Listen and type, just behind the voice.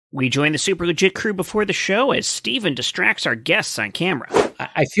We join the super legit crew before the show as Steven distracts our guests on camera.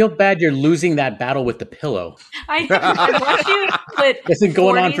 I feel bad you're losing that battle with the pillow. I watched you put Isn't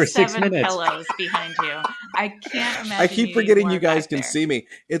going on for 6 minutes. pillows behind you. I can't imagine. I keep forgetting you guys can see me.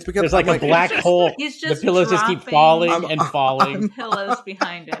 It's because there's like a black hole. He's The just pillows just keep falling and falling. Pillows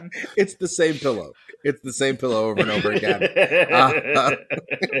behind him. It's the same pillow. It's the same pillow over and over again.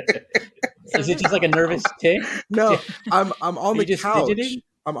 Is it just like a nervous tick? No, I'm on the couch. Fidgeting?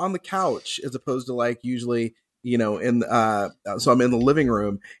 I'm on the couch as opposed to like usually, so I'm in the living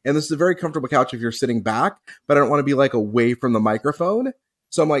room, and this is a very comfortable couch if you're sitting back, but I don't want to be like away from the microphone.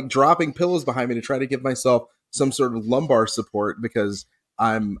 So I'm like dropping pillows behind me to try to give myself some sort of lumbar support because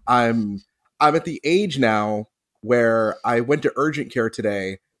I'm at the age now where I went to urgent care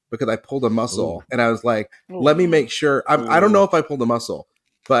today because I pulled a muscle. And I was like, let me make sure. I don't know if I pulled a muscle,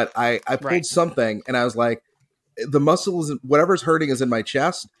 but I pulled something, and I was like, the muscle is whatever's hurting is in my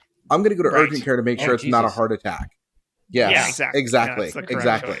chest. I'm going to go to urgent care to make sure it's not a heart attack. Yes, yeah, exactly.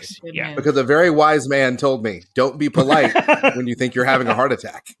 Yeah. Because a very wise man told me, don't be polite when you think you're having a heart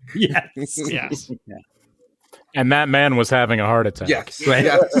attack. Yes. Yes. Yeah. And that man was having a heart attack. Yes. Right.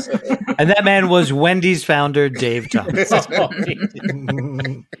 Yes. And that man was Wendy's founder, Dave Thompson.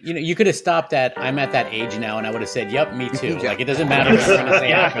 You could have stopped at, I'm at that age now, and I would have said, yep, me too. Like, it doesn't matter what you're going to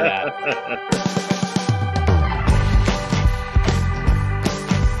say after that.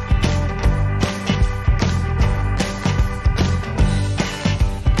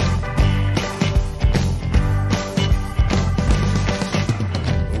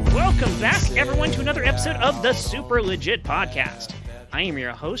 Welcome back, everyone, to another episode of the Super Legit Podcast. I am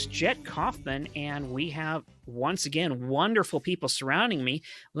your host, Jet Kaufman, and we have, once again, wonderful people surrounding me.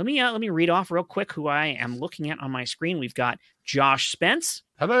 Let me read off real quick who I am looking at on my screen. We've got Josh Spence.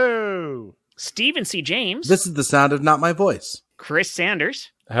 Hello. Stephen C. James. This is the sound of not my voice. Chris Sanders.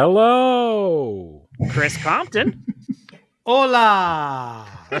 Hello. Chris Compton. Hola.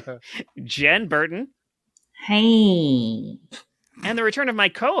 Jen Burton. Hey. And the return of my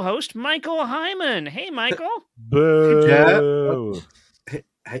co-host, Michael Heiman. Hey, Michael. Boo.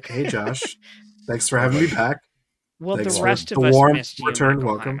 Hey, Josh. Thanks for having me back. Well, Thanks the for rest of the us warm missed you, return.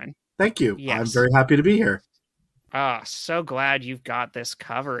 Michael Welcome. Heiman. Thank you. Yes. I'm very happy to be here. So glad you've got this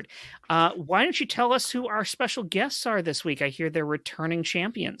covered. Why don't you tell us who our special guests are this week? I hear they're returning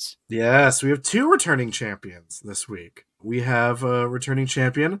champions. Yes, we have two returning champions this week. We have a returning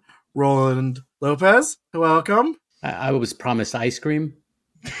champion, Rolland Lopez. Welcome. I was promised ice cream.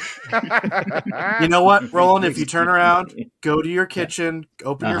 You know what, Rolland? If you turn around, go to your kitchen,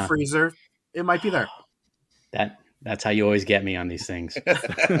 open your freezer, it might be there. That's how you always get me on these things.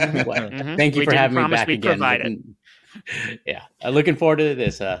 Mm-hmm. Thank you for having me back we'd again. provide it. Yeah, looking forward to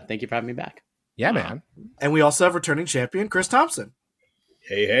this. Thank you for having me back. Yeah, man. And we also have returning champion, Chris Thompson.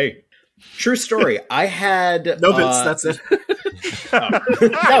 Hey. True story. I had No bits, that's it.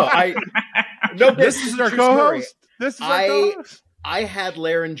 This is our co-host. This is our co-host. I had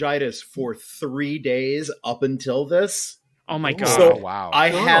laryngitis for 3 days up until this. Oh my God. So wow. I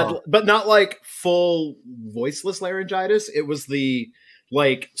had, but not like full voiceless laryngitis. It was the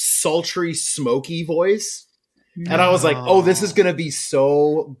like sultry, smoky voice. And I was like, oh, this is going to be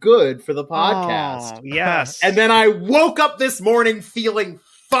so good for the podcast. Oh, yes. And then I woke up this morning feeling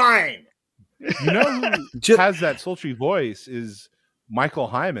fine. You know who has that sultry voice is Michael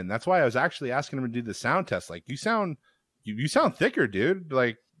Heiman. That's why I was actually asking him to do the sound test. Like, you sound thicker, dude.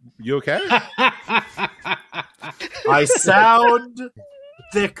 Like, you okay? I sound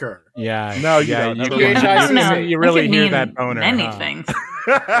thicker. Yeah. No, you don't. You really hear that boner. Anything.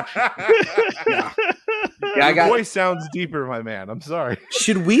 Your voice sounds deeper, my man. I'm sorry.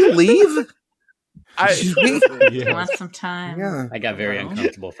 Should we leave? You want some time? Yeah. I got very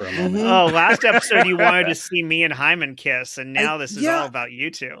uncomfortable for a moment. Oh, last episode you wanted to see me and Heiman kiss, and now this is all about you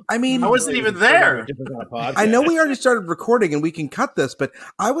two. I mean, I wasn't even there. I know we already started recording and we can cut this, but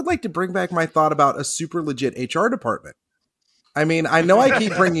I would like to bring back my thought about a super legit HR department. I mean, I know I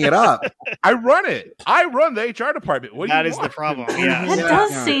keep bringing it up. I run it. I run the HR department. What do That you is want? the problem. Yeah. It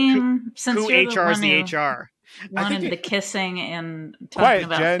does seem, since Who you're HR is the the one who HR? wanted the kissing and talking Quiet,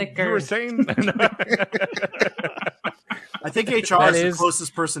 about Jen. thicker. You were saying. I think HR is the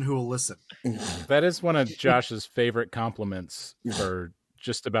closest person who will listen. That is one of Josh's favorite compliments for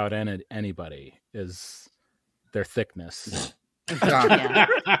just about anybody is their thickness. Yeah.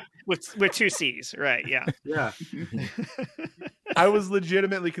 with two C's, right? Yeah. Yeah. I was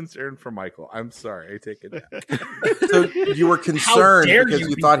legitimately concerned for Michael. I'm sorry. I take it back. So you were concerned dare because you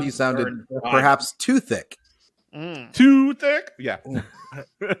you be thought he sounded concerned for perhaps too thick. Too thick? Yeah.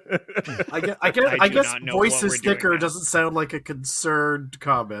 I guess not know voice what is we're doing thicker now. doesn't sound like a concerned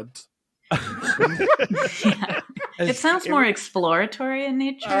comment. Yeah. It sounds more exploratory in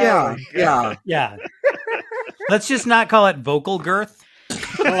nature. Yeah. Yeah. Let's just not call it vocal girth.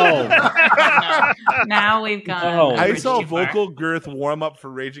 Oh, Now we've gone. Oh. I bridge saw too far. vocal girth warm up for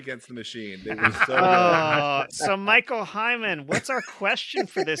Rage Against the Machine. It was so good. So Michael Heiman, what's our question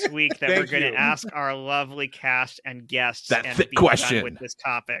for this week that we're Thank going you. to ask our lovely cast and guests? That and thick be done question. with this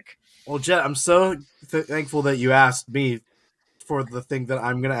topic. Well, Jet, I'm so thankful that you asked me for the thing that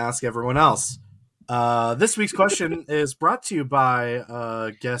I'm going to ask everyone else. This week's question is brought to you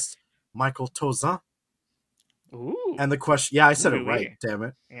by guest Michael Tozan. Ooh, And the question, yeah, I said it Ooh-wee. right, damn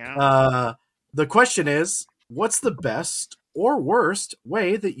it. yeah. The question is, what's the best or worst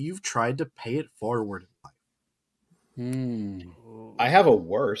way that you've tried to pay it forward in life? Ooh. I have a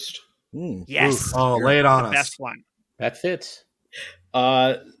worst. Yes, Oh, lay it on the us. best one. that fits.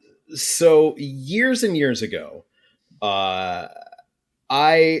 So years and years ago, I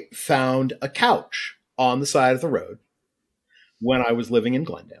found a couch on the side of the road when I was living in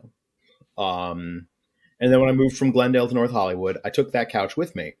Glendale. And then when I moved from Glendale to North Hollywood, I took that couch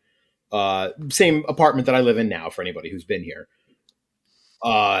with me. Same apartment that I live in now for anybody who's been here.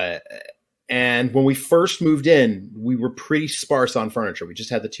 And when we first moved in, we were pretty sparse on furniture. We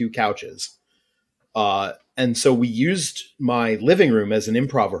just had the 2 couches. And so we used my living room as an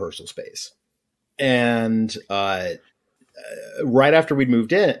improv rehearsal space. And right after we'd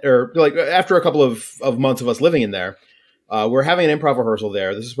moved in, or like after a couple of months of us living in there, we're having an improv rehearsal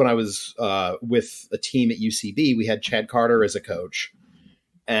there. This is when I was with a team at UCB. We had Chad Carter as a coach,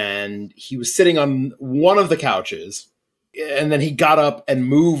 and he was sitting on one of the couches, and then he got up and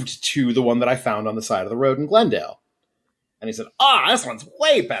moved to the one that I found on the side of the road in Glendale. And he said, this one's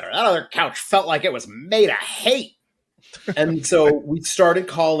way better. That other couch felt like it was made of hate. And so we started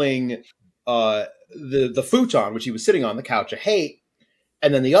calling the futon, which he was sitting on, the couch of hate,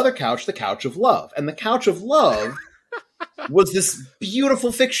 and then the other couch, the couch of love. And the couch of love was this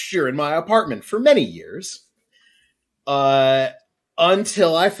beautiful fixture in my apartment for many years,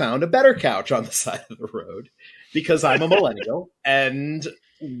 until I found a better couch on the side of the road, because I'm a millennial and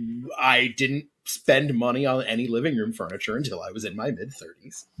I didn't spend money on any living room furniture until I was in my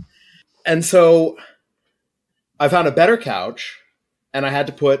mid-30s. And so I found a better couch, and I had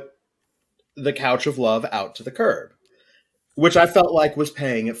to put the couch of love out to the curb, which I felt like was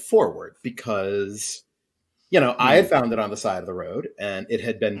paying it forward because, I had found it on the side of the road and it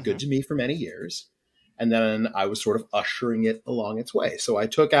had been good to me for many years. And then I was sort of ushering it along its way. So I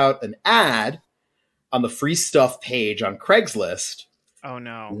took out an ad on the free stuff page on Craigslist. Oh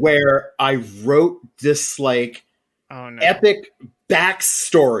no! Where I wrote this epic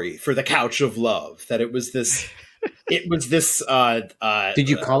backstory for the couch of love. That it was this. Did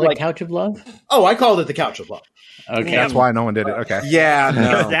you call it Couch of Love? Oh, I called it the Couch of Love. Okay. That's why no one did it. Okay. Yeah,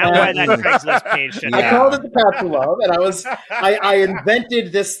 no. Is that why that Craigslist page should I called it the Couch of Love, and I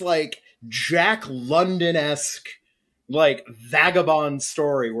invented this Jack London-esque vagabond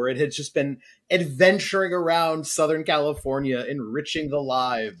story where it had just been adventuring around Southern California, enriching the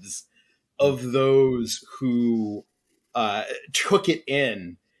lives of those who took it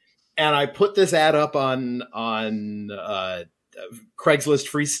in. And I put this ad up on Craigslist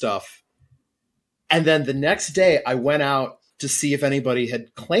free stuff. And then the next day I went out to see if anybody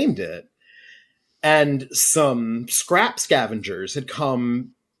had claimed it. And some scrap scavengers had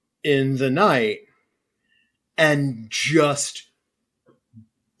come in the night and just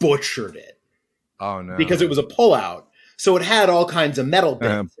butchered it. Oh no! Because it was a pullout, so it had all kinds of metal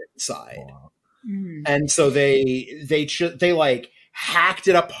bits inside, and so they hacked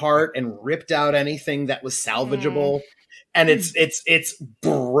it apart and ripped out anything that was salvageable, and it's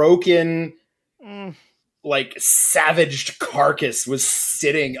broken, savaged carcass was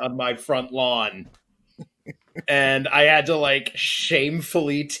sitting on my front lawn, and I had to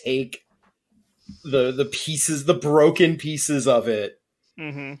shamefully take the pieces, the broken pieces of it.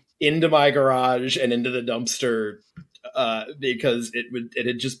 Into my garage and into the dumpster because it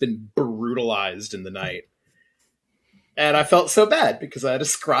had just been brutalized in the night. And I felt so bad because I had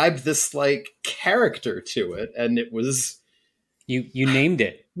ascribed this character to it, and it was you named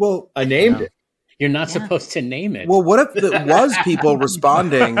it. Well, I named it. You're not supposed to name it. Well, what if it was people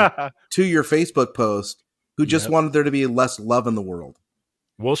responding to your Facebook post who just wanted there to be less love in the world?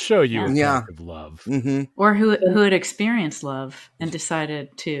 We'll show you a Yeah. kind of love. Mm-hmm. Or who had experienced love and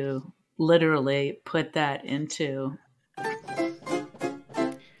decided to literally put that into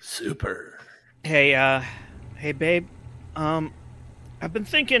Super. Hey, babe. I've been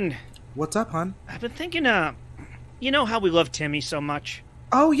thinking. What's up, hon? I've been thinking. You know how we love Timmy so much.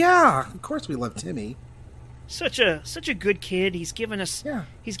 Oh yeah, of course we love Timmy. Such a good kid. He's given us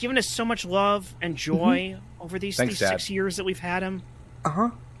so much love and joy over these 6 years that we've had him.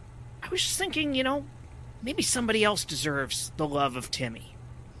 Uh-huh. I was just thinking, maybe somebody else deserves the love of Timmy.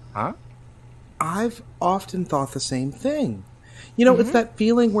 Huh? I've often thought the same thing. It's that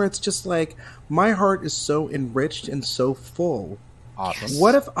feeling where it's just like, my heart is so enriched and so full. Awesome. Yes.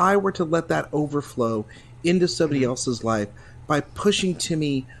 What if I were to let that overflow into somebody else's life by pushing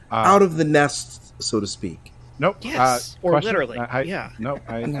Timmy out of the nest, so to speak? Nope. Yes, or question? literally. Yeah. Nope.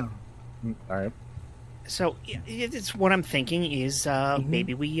 No. All right. So it's what I'm thinking is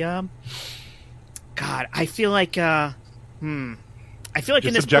maybe we. God, I feel like I feel like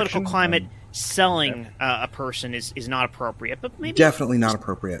in this political climate, selling a person is not appropriate. But maybe definitely not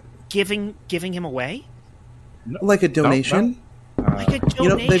appropriate. Giving him away, like a donation. Like a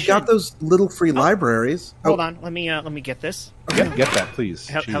donation. They've got those little free libraries. Hold on, let me get this. Get that, please.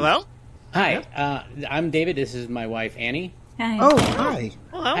 Hello. Hi, I'm David. This is my wife, Annie. Hi. Oh, hi.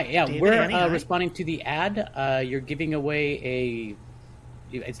 Hello. Hi, yeah, David, we're Annie, hi. responding to the ad. You're giving away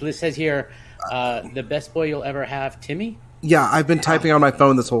it says here, the best boy you'll ever have, Timmy. Yeah, I've been typing on my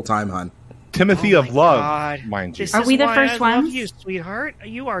phone this whole time, hon. Timothy of love, God. mind you. Are we the first I love ones? you, sweetheart.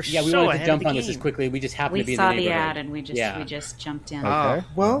 You are Yeah, we so wanted ahead to jump of the on this game. as quickly. We just happened We to be in saw the the neighborhood. ad and we just jumped in. Oh.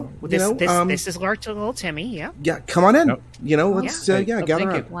 Well, This is little Timmy. Yeah. Yeah, come on in. Nope. Let's gather thank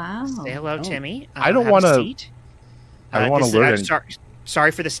up. you. Wow. Say hello, Timmy. I don't have a wanna- seat. I don't want to learn.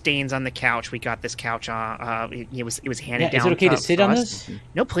 Sorry for the stains on the couch. We got this couch. It was handed down. Is it okay to sit from on us. this?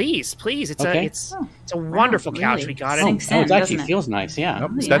 No, please. It's Okay. it's a wonderful couch. really? We got it. Sinks Oh, in, it actually doesn't it? feels nice. Yeah.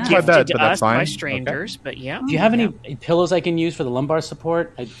 Nope, yeah. that's my Gifted bed, to but that's us fine. by strangers, but yeah. Do you have any pillows I can use for the lumbar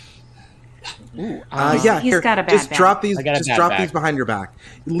support? Yeah, He's here. got a bad just back. drop these. I got a Just bad drop back. these behind your back.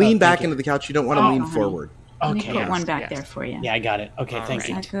 Lean back thank you. into the couch. You don't want to lean forward. Let me Okay. put one back yes. there for you. Yeah, I got it. Okay, All thank Is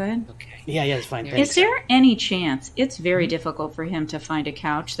you. that good? Okay. Yeah, it's fine. Is Thanks. Is there any chance, it's very difficult for him to find a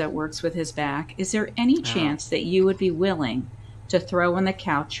couch that works with his back. Is there any chance that you would be willing to throw on the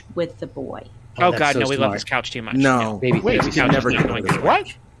couch with the boy? Oh that's God, so no! We love smart. this couch too much. No, Baby, Wait, thanks. this you couch never is get not rid going of to it. work.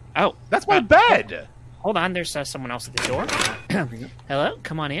 What? Oh, That's my bed. hold on. There's someone else at the door. Hello,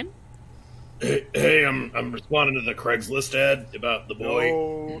 come on in. Hey, I'm responding to the Craigslist ad about the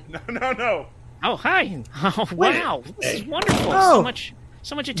boy. No. Oh, hi. Oh, wow. This is wonderful. Oh.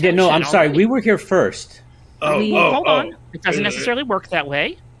 So much attention. Yeah, no, I'm sorry. already. We were here first. Hold on. It doesn't necessarily work that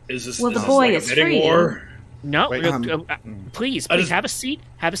way. Is this? Well, is the this boy like a is bidding free. war? No, Wait, please I just- have a seat.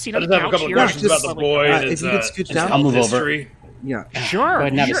 Have a seat I on just the have a couch couple here. questions just- about the boy. and if its, you could scooch its down. health I'll move over. history. Yeah. Sure, Go ahead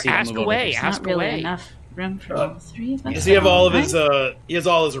and have a sure. seat. I'll Ask move over away. first. Ask Not really away. enough room for all three of us. Does he have all of Right? his? He has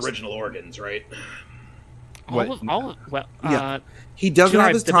all his original organs, right? Yeah. He doesn't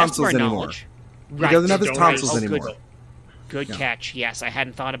have his tonsils anymore. Right. He doesn't have his Don't tonsils have- anymore. Good Yeah. catch. Yes, I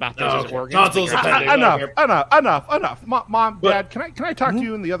hadn't thought about those as Okay. organs. Tonsils but are you're- pending. Enough. Mom, But- Dad, can I talk to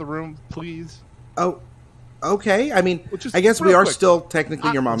you in the other room, please? Oh, okay. I mean, Well, just I guess we real are quick. still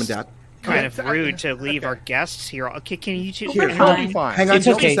technically your mom and dad. kind of rude to leave our guests here. Okay, can you two Here, It'll fine. be fine. Hang on It's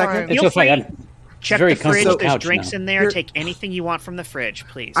just okay. a second. It's Feel okay. free. Check very the fridge. comfortable There's couch drinks now. in there. Here. Take anything you want from the fridge,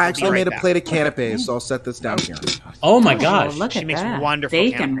 please. I We'll actually be right made a back. plate of canapes, so I'll set this down here. Oh my Oh, gosh. look She at makes that. wonderful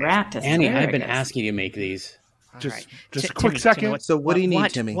Bacon canapes. wrapped Annie, I've been asparagus. asking you to make these. All Just right. a Timmy, quick second. what- So what do you need,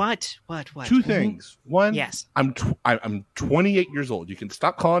 what, Timmy? What? Two things. One, Yes. I'm 28 years old. You can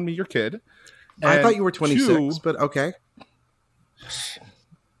stop calling me your kid. I And thought you were 26, two- but okay.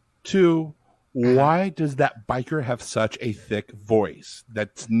 Two, why does that biker have such a thick voice?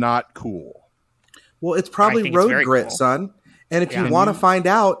 That's not cool. Well, it's I probably think it's road very grit, cool. son. And if Yeah. you want to find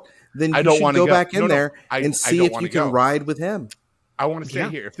out, then I you don't should wanna go go. back in No, no, there I and see don't if wanna you can go. ride with him. I want to stay Yeah,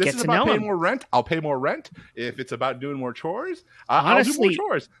 here. If this get is to about know paying him. more rent, I'll pay more rent. If it's about doing more chores, I'll do Honestly, more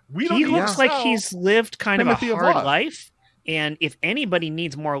chores. We don't He need looks to like sell he's lived kind of a Timothy of hard love. life. And if anybody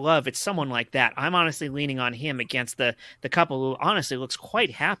needs more love, it's someone like that. I'm honestly leaning on him against the couple who honestly looks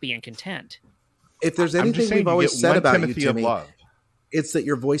quite happy and content. If there's I'm just anything saying we've you always get said one about Timothy you, of Timmy, love. it's that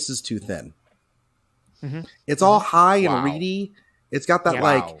your voice is too thin. Mhm. It's all high and Wow. reedy. It's got that Yeah.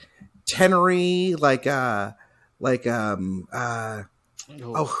 like Wow. tenory,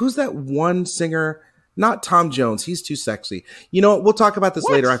 oh, who's that one singer? Not Tom Jones. He's too sexy. You know what? We'll talk about this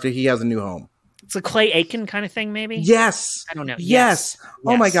later after he has a new home. It's a Clay Aiken kind of thing, maybe? Yes. I don't know. Yes.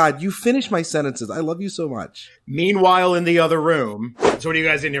 Oh my Yes. God. You finish my sentences. I love you so much. Meanwhile, in the other room. So, what are you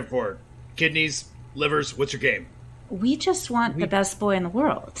guys in here for? Kidneys, livers? What's your game? We just want the best boy in the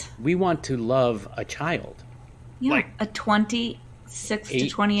world. We want to love a child. Yeah, Like- a 26 to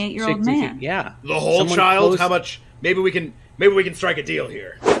 8, 28-year-old 60, man. Yeah. The whole Someone child? close- How much? Maybe we can strike a deal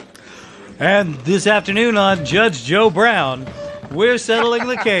here. And this afternoon on Judge Joe Brown, we're settling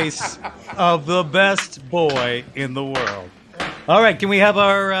the case of the best boy in the world. All right, can we have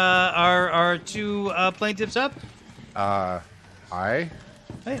our two plaintiffs up? Hi. Hey.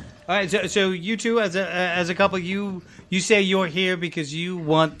 All right, so you two, as a couple, you say you're here because you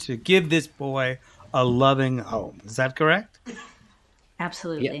want to give this boy a loving home. Is that correct?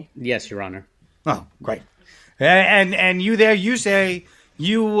 Absolutely. Yes, Your Honor. Oh, great. And you there, you say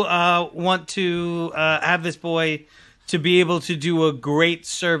you want to have this boy to be able to do a great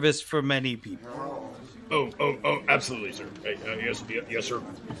service for many people. Oh, absolutely, sir.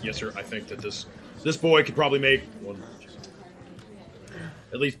 Yes, sir. I think that this boy could probably make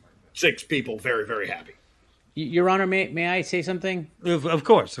at least 6 people very, very happy. Your Honor, may I say something? Of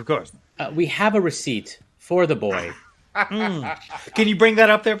course. We have a receipt for the boy. Can you bring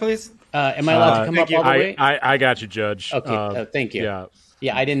that up there, please? Am I allowed to come up all the way? I got you, Judge. Okay, thank you.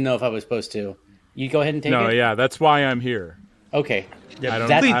 Yeah, I didn't know if I was supposed to. You go ahead and take it? No, yeah, that's why I'm here. Okay. Yeah,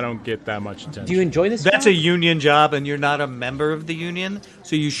 I don't get that much attention. Do you enjoy this That's job? a union job, and you're not a member of the union,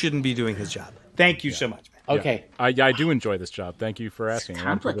 so you shouldn't be doing his job. Thank you so much, man. Okay. Yeah, I do enjoy this job. Thank you for asking. A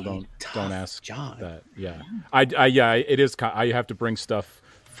lot of people don't ask job. that. Yeah. It is. I have to bring stuff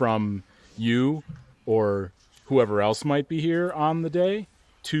from you or whoever else might be here on the day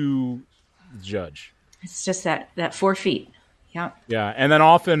to the judge. It's just that 4 feet. Yeah. Yeah, and then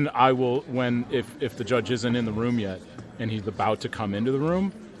often I will, if the judge isn't in the room yet and he's about to come into the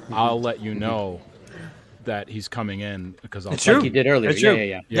room, I'll let you know that he's coming in because I'll. It's true. Like you did earlier. It's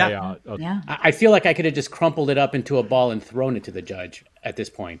Yeah, true. Yeah. Okay. I feel like I could have just crumpled it up into a ball and thrown it to the judge at this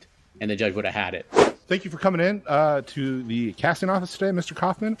point, and the judge would have had it. Thank you for coming in to the casting office today, Mr.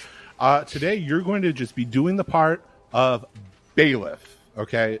 Kaufman. Today, you're going to just be doing the part of bailiff.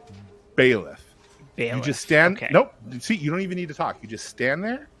 Okay, bailiff. You just stand. Okay. Nope. See, you don't even need to talk. You just stand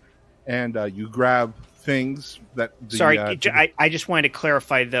there, and you grab things that. Sorry, I just wanted to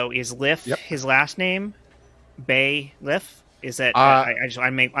clarify though. Is Liff his last name? Bailiff? Is that? I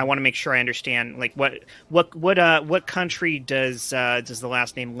want to make sure I understand. Like what country does the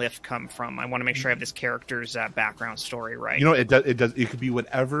last name Liff come from? I want to make sure I have this character's background story right. You know, it does. It could be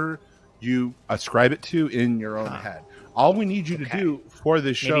whatever you ascribe it to in your own head. All we need you to do for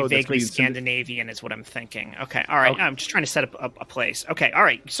this show, maybe vaguely Scandinavian is what I'm thinking. Okay, all right. Okay. I'm just trying to set up a place. Okay, all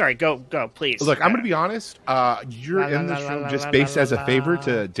right. Sorry, go, please. Look, I'm going to be honest. You're in this room just based as a favor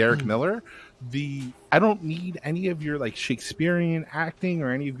to Derek Miller. I don't need any of your like Shakespearean acting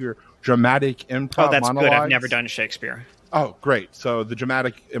or any of your dramatic improv. Oh, that's monologues. good. I've never done Shakespeare. Oh, great. So the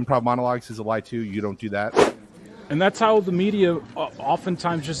dramatic improv monologues is a lie too. You don't do that. And that's how the media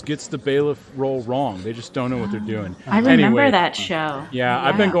oftentimes just gets the bailiff role wrong. They just don't know what they're doing. I remember that show. Yeah,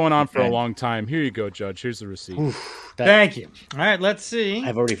 I've been going on for a long time. Here you go, Judge. Here's the receipt. Thank you. All right, let's see.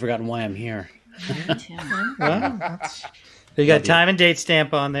 I've already forgotten why I'm here. You got time and date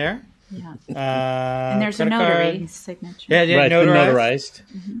stamp on there. Yeah. And there's a notary signature. Yeah, right, notarized.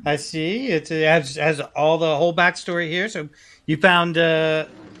 Mm-hmm. I see. It has all the whole backstory here. So you found.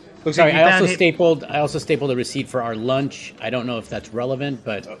 Sorry, I also stapled a receipt for our lunch. I don't know if that's relevant,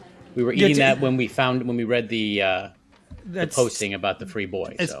 but we were eating that when we read the posting about the free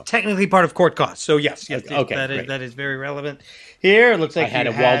boy. It's technically part of court costs. So yes, okay, that is very relevant. Here it looks like I had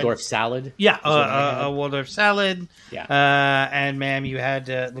a Waldorf salad. Yeah, a Waldorf salad. Yeah, and ma'am, you had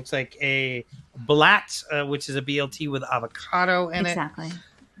looks like a Blatt, which is a BLT with avocado in it. Exactly.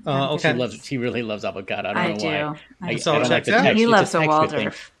 Okay. He really loves avocado. I don't know why. I don't like the text. He loves a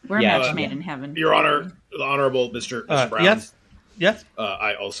Waldorf. We're a match made in heaven. Your Honor, the Honorable Mr. Brown. Yes.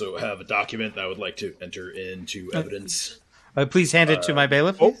 I also have a document that I would like to enter into evidence. Please hand it to my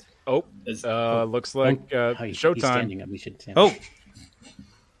bailiff. Looks like showtime. We should stand.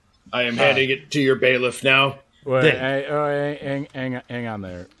 I am handing it to your bailiff now. Wait, hang on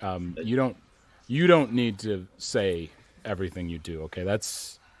there. You don't need to say everything you do. Okay,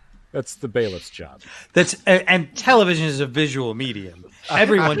 that's the bailiff's job. And television is a visual medium.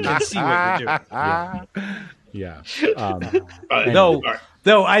 Everyone can see what you're doing. Yeah.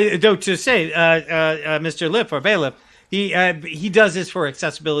 Though to say, Mr. Liff or bailiff, he does this for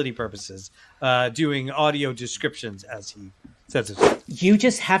accessibility purposes, doing audio descriptions as he says it. You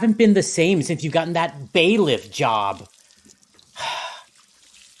just haven't been the same since you've gotten that bailiff job.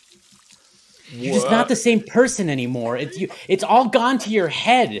 You're just not the same person anymore. It's all gone to your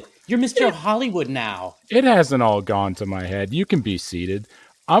head. You're Mr. Hollywood now. It hasn't all gone to my head. You can be seated.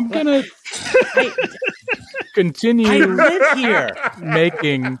 I'm gonna continue I live here.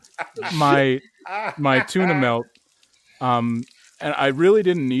 making my tuna melt. And I really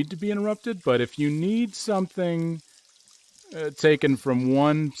didn't need to be interrupted, but if you need something taken from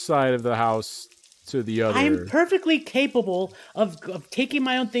one side of the house to the other. I'm perfectly capable of taking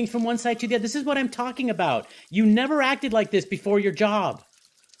my own things from one side to the other. This is what I'm talking about. You never acted like this before your job.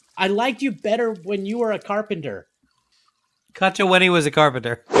 I liked you better when you were a carpenter. Gotcha when he was a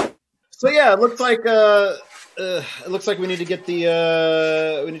carpenter. So yeah, it looks like we need to get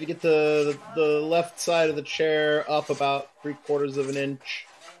the left side of the chair up about 3/4 of an inch.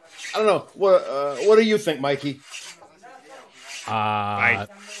 I don't know. What do you think, Mikey? I'm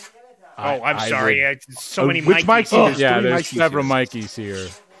sorry. So many which Mikeys. There's several Mikeys here.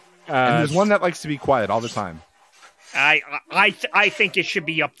 And there's one that likes to be quiet all the time. I think it should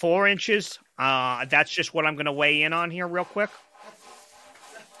be up 4 inches. That's just what I'm going to weigh in on here real quick.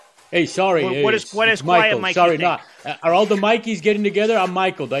 Hey, sorry. What is quiet, Mikey? Sorry, not. Are all the Mikeys getting together? I'm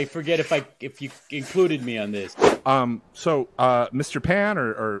Michael. Don't forget if you included me on this. So Mr. Pan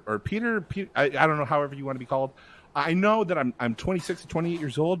or Peter, I don't know, however you want to be called. I know that I'm 26 to 28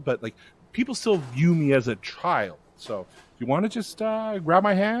 years old, but like people still view me as a child. So if you want to just grab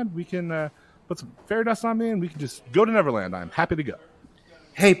my hand, we can put some fairy dust on me, and we can just go to Neverland. I'm happy to go.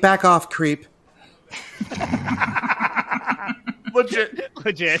 Hey, back off, creep. Legit.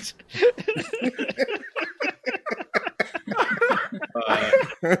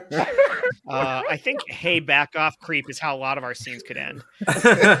 I think "Hey, back off, creep" is how a lot of our scenes could end.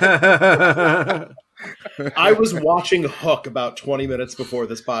 I was watching Hook about 20 minutes before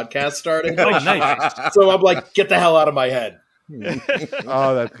this podcast started. Oh, nice. So I'm like, get the hell out of my head.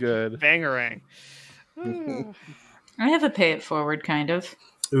 Oh, that's good. Bangarang. I have a pay it forward, kind of.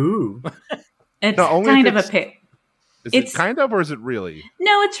 Ooh. It's kind of a pay. Is it kind of, or is it really?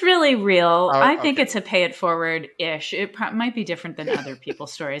 No, it's really real. I think okay. it's a pay it forward-ish. It might be different than other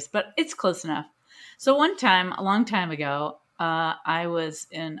people's stories, but it's close enough. So one time, a long time ago, I was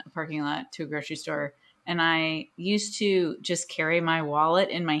in a parking lot to a grocery store, and I used to just carry my wallet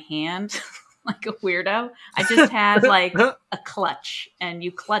in my hand like a weirdo. I just had like a clutch, and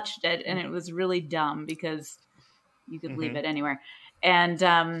you clutched it, and it was really dumb because you could leave it anywhere.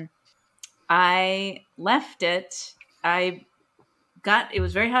 And I left it. It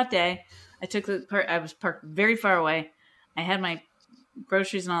was a very hot day. I was parked very far away. I had my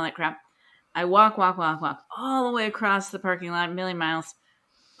groceries and all that crap. I walk all the way across the parking lot, a million miles,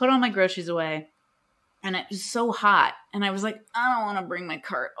 put all my groceries away. And it was so hot. And I was like, I don't want to bring my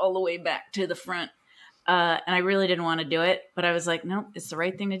cart all the way back to the front. And I really didn't want to do it. But I was like, nope, it's the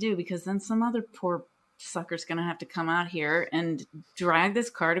right thing to do, because then some other poor sucker's going to have to come out here and drag this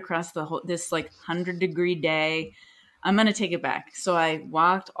cart across this like 100-degree day. I'm going to take it back. So I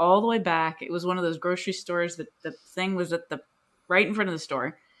walked all the way back. It was one of those grocery stores that the thing was at right in front of the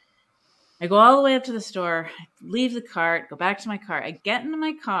store. I go all the way up to the store, leave the cart, go back to my car. I get into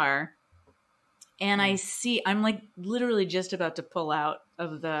my car, and I'm like literally just about to pull out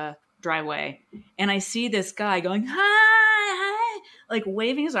of the driveway. And I see this guy going, hi, like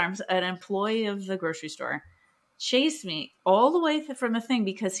waving his arms, an employee of the grocery store, chase me all the way from the thing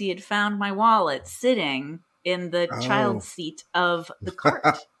because he had found my wallet sitting in the child seat of the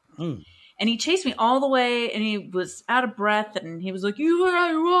cart. And he chased me all the way, and he was out of breath, and he was like, you what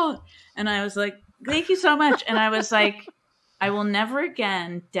I want. And I was like, thank you so much. And I was like, I will never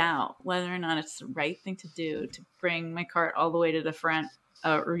again doubt whether or not it's the right thing to do to bring my cart all the way to the front,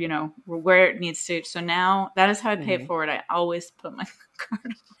 or, where it needs to. So now that is how I pay it forward. I always put my cart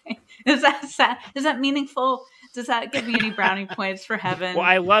away. Is that sad? Is that meaningful? Does that give me any brownie points for heaven? Well,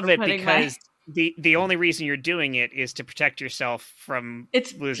 I love it because the only reason you're doing it is to protect yourself from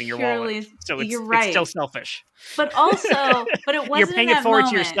losing your wallet. So you're right. It's still selfish. But also, it wasn't you're paying it forward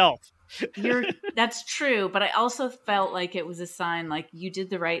to yourself. That's true. But I also felt like it was a sign, like you did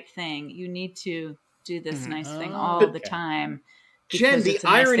the right thing. You need to do this nice thing all the time. Jen, the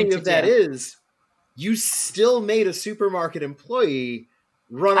irony of that is you still made a supermarket employee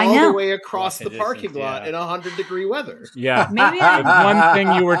run all the way across the parking lot in 100-degree weather. Yeah. Maybe one thing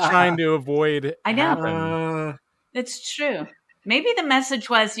you were trying to avoid. I know. It's true. Maybe the message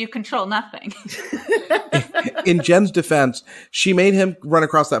was you control nothing. In Jen's defense, she made him run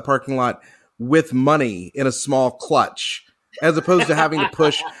across that parking lot with money in a small clutch, as opposed to having to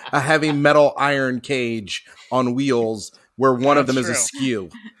push a heavy metal iron cage on wheels where one of them is askew.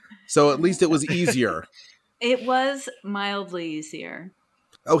 So at least it was easier. It was mildly easier.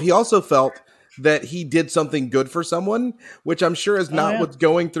 Oh, he also felt that he did something good for someone, which I'm sure is not what's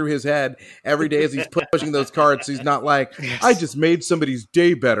going through his head every day as he's pushing those carts. He's not like, I just made somebody's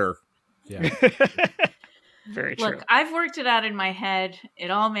day better. Yeah. Very true. Look, I've worked it out in my head. It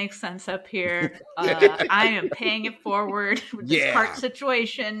all makes sense up here. I am paying it forward with this cart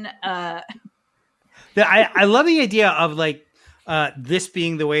situation. I love the idea of like this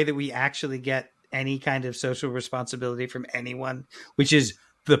being the way that we actually get any kind of social responsibility from anyone, which is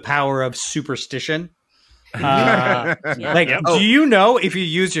the power of superstition. Do you know if you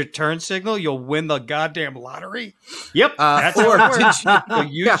use your turn signal, you'll win the goddamn lottery? Yep, that's how it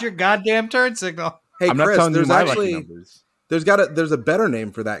works. Use your goddamn turn signal. Hey, I'm Chris, not telling you there's my actually lucky numbers. there's a better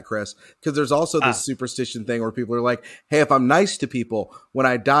name for that, Chris, because there's also this superstition thing where people are like, "Hey, if I'm nice to people, when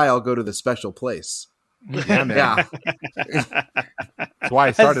I die, I'll go to the special place." Yeah, man. Yeah. That's why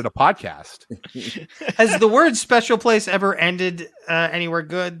I started a podcast. Has the word "special place" ever ended anywhere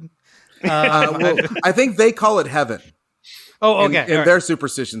good? Well, I think they call it heaven. Oh, okay. In their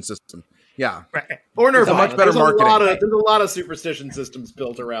superstition system. Yeah. Right. Or Nirvana. Much better marketing. There's a lot of superstition systems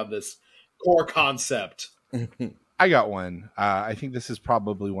built around this core concept. I got one. I think this is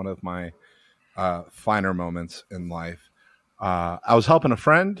probably one of my finer moments in life. I was helping a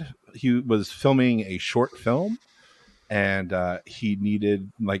friend. He was filming a short film, and he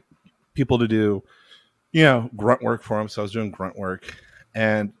needed like people to do, grunt work for him. So I was doing grunt work,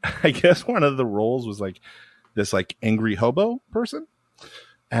 and I guess one of the roles was like this like angry hobo person.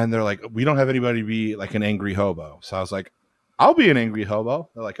 And they're like, we don't have anybody be like an angry hobo. So I was like, I'll be an angry hobo.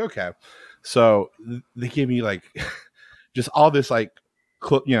 They're like, okay. So they gave me like just all this like,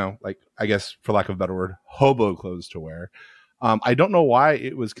 like I guess for lack of a better word, hobo clothes to wear. I don't know why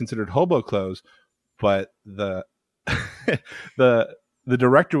it was considered hobo clothes, but the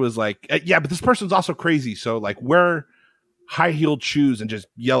director was like, yeah, but this person's also crazy. So like wear high-heeled shoes and just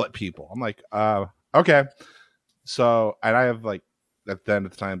yell at people. I'm like, okay. So, and I have like, at the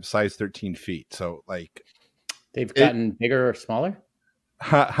time, size 13 feet. So like they've gotten bigger or smaller.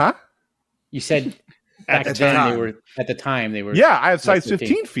 Huh? You said back then they were at the time they were. Yeah, I have size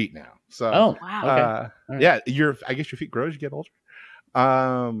 15 feet now. So wow. Okay. Right. Yeah, I guess your feet grow as you get older.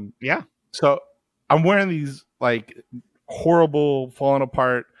 Yeah. So I'm wearing these like horrible, falling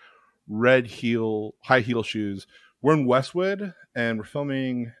apart, high heel shoes. We're in Westwood and we're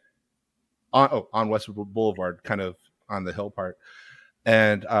filming on Westwood Boulevard, kind of on the hill part.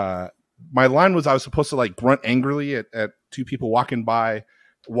 And my line was I was supposed to like grunt angrily at two people walking by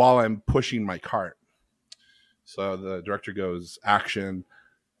while I'm pushing my cart. So the director goes, action.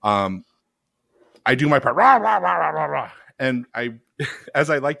 I do my part, rah, rah, rah, rah, rah, rah. And I, as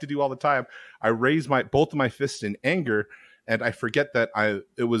I like to do all the time, I raise both of my fists in anger, and I forget that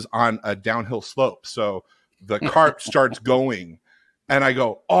it was on a downhill slope. So the cart starts going, and I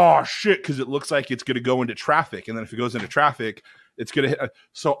go, oh shit, because it looks like it's going to go into traffic, and then if it goes into traffic, it's going to hit.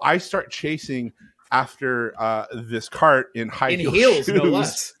 So I start chasing after this cart in high heels, no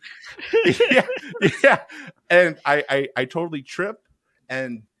less. yeah, and I totally trip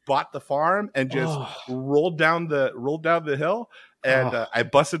and bought the farm and just rolled down the hill, and I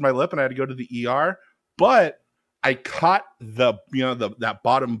busted my lip and I had to go to the ER. But I caught that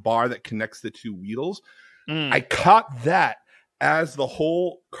bottom bar that connects the two wheels. I caught that as the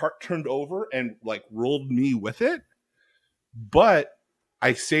whole cart turned over and like rolled me with it. But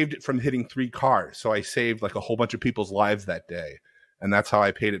I saved it from hitting 3 cars. So I saved like a whole bunch of people's lives that day. And that's how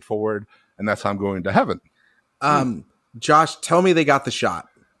I paid it forward. And that's how I'm going to heaven. Josh, tell me they got the shot.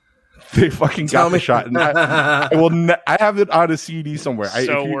 They fucking got the shot. And I have it on a CD somewhere.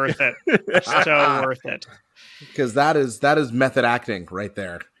 So worth it. So worth it. Because that is method acting right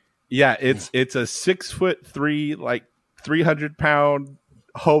there. Yeah, it's a 6'3", like 300-pound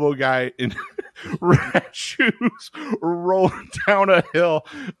hobo guy in red shoes rolling down a hill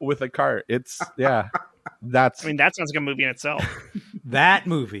with a cart. That sounds like a movie in itself. That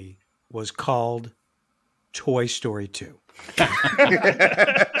movie was called Toy Story 2.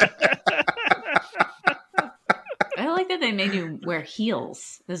 I like that they made you wear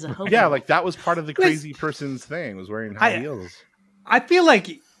heels as a hobo. Yeah, like that was part of the crazy person's thing, was wearing high heels. I feel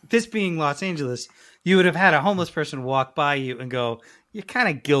like this being Los Angeles, you would have had a homeless person walk by you and go, you're kind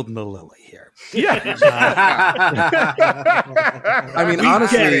of gilding the lily here. Yeah. I mean,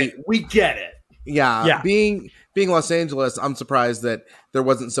 honestly, we get it. Yeah. Being Los Angeles, I'm surprised that there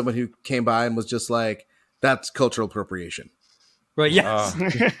wasn't someone who came by and was just like, that's cultural appropriation. Right. Yes.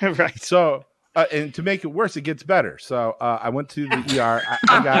 Right. So, and to make it worse, it gets better. So I went to the ER.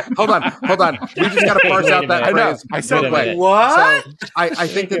 I got. Hold on. We just got to parse out that phrase. I said what? So I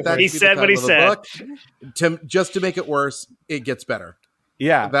think that he said what he said. Just to make it worse, it gets better.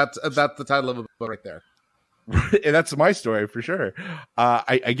 Yeah, that's the title of a book right there. And that's my story for sure.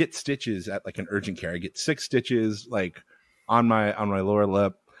 I get stitches at like an urgent care. I get 6 stitches like on my lower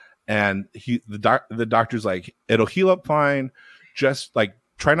lip, and the doctor's like, it'll heal up fine. Just like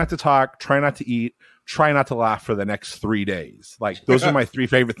try not to talk, try not to eat, try not to laugh for the next 3 days. Like those are my 3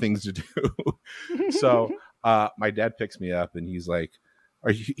 favorite things to do. So my dad picks me up and he's like,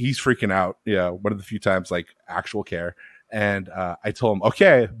 he's freaking out. Yeah, one of the few times like actual care. And I told him,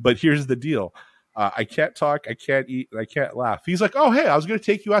 okay, but here's the deal. I can't talk, I can't eat, and I can't laugh. He's like, oh, hey, I was going to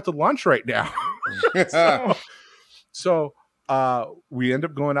take you out to lunch right now. So we end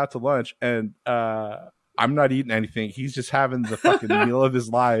up going out to lunch, and I'm not eating anything. He's just having the fucking meal of his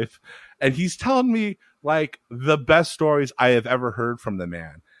life. And he's telling me like the best stories I have ever heard from the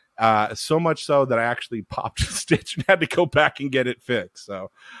man. So much so that I actually popped a stitch and had to go back and get it fixed.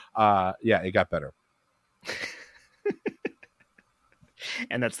 So yeah, it got better.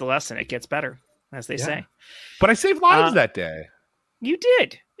 And that's the lesson. It gets better, as they say. But I saved lives that day. You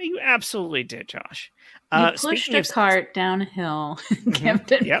did. You absolutely did, Josh. You pushed a cart downhill and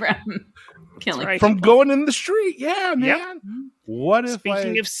kept it from killing from going in the street. Yeah, man. Yep. What if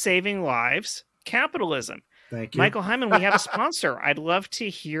Speaking of saving lives, capitalism. Thank you. Michael Heiman, we have a sponsor. I'd love to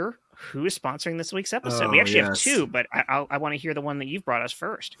hear who is sponsoring this week's episode. We actually have two, but I want to hear the one that you've brought us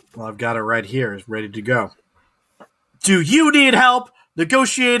first. Well, I've got it right here. It's ready to go. Do you need help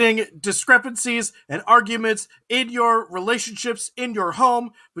negotiating discrepancies and arguments in your relationships, in your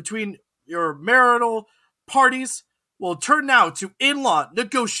home, between your marital parties? Well, turn now to In-Law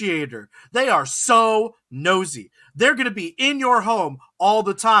Negotiator. They are so nosy. They're going to be in your home all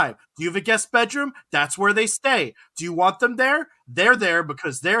the time. Do you have a guest bedroom? That's where they stay. Do you want them there? They're there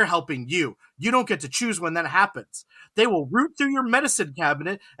because they're helping you. You don't get to choose when that happens. They will root through your medicine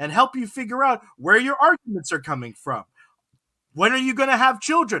cabinet and help you figure out where your arguments are coming from. When are you going to have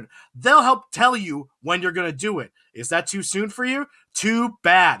children? They'll help tell you when you're going to do it. Is that too soon for you? Too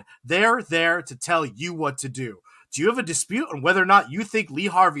bad. They're there to tell you what to do. Do you have a dispute on whether or not you think Lee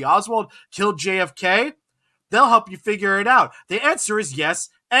Harvey Oswald killed JFK? They'll help you figure it out. The answer is yes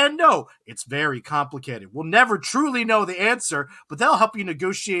and no. It's very complicated. We'll never truly know the answer, but they'll help you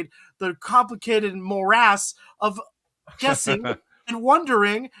negotiate the complicated morass of guessing and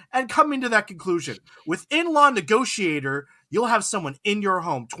wondering and coming to that conclusion. With In-Law Negotiator, you'll have someone in your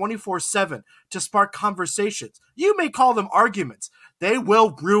home 24/7 to spark conversations. You may call them arguments. They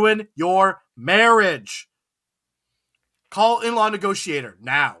will ruin your marriage. Call In-Law Negotiator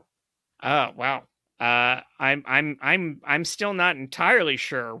now. Oh, wow. I'm still not entirely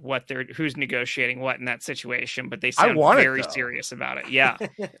sure who's negotiating what in that situation, but they sound very serious about it. Yeah.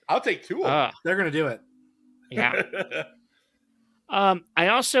 I'll take two of them. They're going to do it. Yeah. I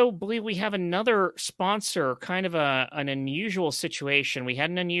also believe we have another sponsor, kind of an unusual situation. We had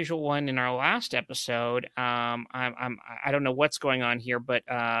an unusual one in our last episode. I don't know what's going on here, but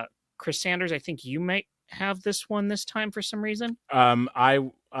Chris Sanders, I think you might have this one this time for some reason.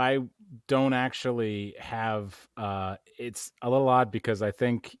 I don't actually have. It's a little odd because I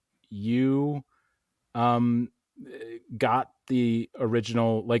think you got the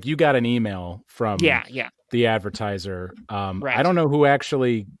original. Like you got an email from the advertiser. Right. I don't know who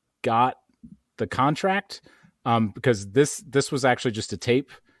actually got the contract because this was actually just a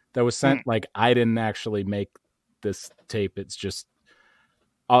tape that was sent. Like I didn't actually make this tape. It's just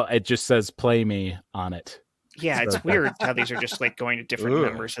it just says "play me" on it. Yeah, it's weird how these are just like going to different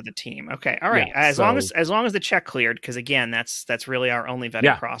members of the team. Okay, all right. Yeah, as long as the check cleared, because again, that's really our only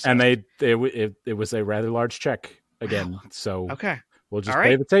vetting process. And it was a rather large check again. So okay, we'll just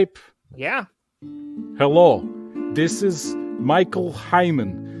play the tape. Yeah. Hello, this is Michael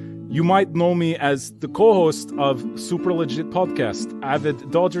Heiman. You might know me as the co-host of Super Legit Podcast,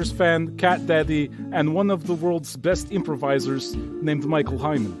 avid Dodgers fan, cat daddy, and one of the world's best improvisers named Michael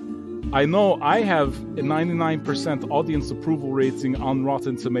Heiman. I know I have a 99% audience approval rating on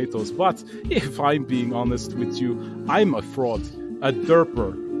Rotten Tomatoes, but if I'm being honest with you, I'm a fraud, a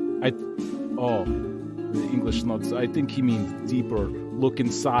derper. The English notes, I think he means deeper look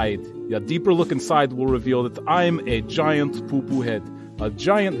inside. Yeah, deeper look inside will reveal that I'm a giant poo-poo head, a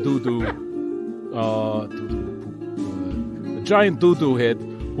giant doo-doo, a giant doo-doo head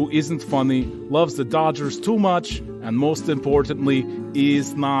who isn't funny, loves the Dodgers too much, and most importantly,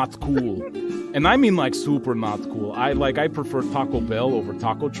 is not cool. And I mean like super not cool. I prefer Taco Bell over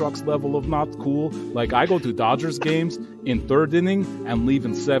Taco Truck's level of not cool. Like I go to Dodgers games in third inning and leave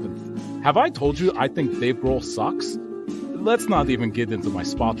in seventh. Have I told you I think Dave Grohl sucks? Let's not even get into my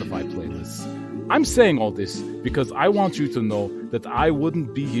Spotify playlists. I'm saying all this because I want you to know that I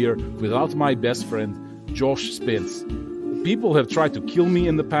wouldn't be here without my best friend, Josh Spence. People have tried to kill me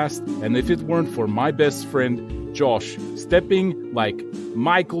in the past, and if it weren't for my best friend, Josh, stepping like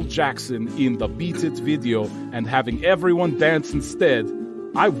Michael Jackson in the Beat It video and having everyone dance instead,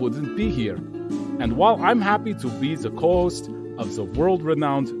 I wouldn't be here. And while I'm happy to be the co-host, of the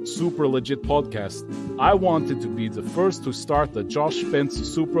world-renowned Super Legit podcast, I wanted to be the first to start the Josh Spence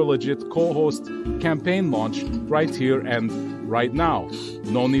Super Legit co-host campaign launch right here and right now.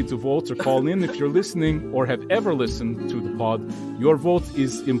 No need to vote or call in if you're listening or have ever listened to the pod. Your vote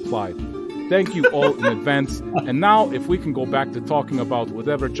is implied. Thank you all in advance. And now, if we can go back to talking about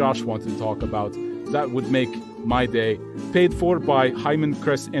whatever Josh wanted to talk about, that would make my day. Paid for by Heiman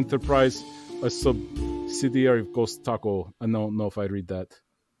Crest Enterprise, a subsidiary of Ghost Taco. I don't know if I read that.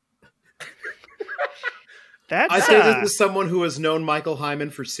 I say this is someone who has known Michael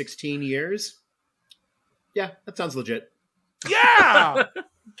Heiman for 16 years. Yeah, that sounds legit. Yeah!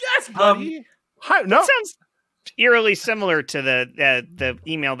 Yes, buddy! No. That sounds eerily similar to the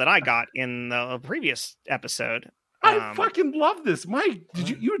email that I got in the previous episode. I fucking love this, Mike. Did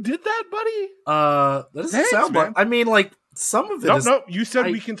you did that, buddy? That doesn't sound bad. I mean, like some of it. No. You said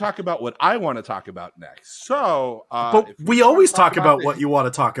we can talk about what I want to talk about next. So, but we always talk about what you want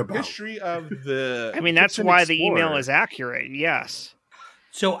to talk about. History of the. I mean, that's why the email is accurate. Yes.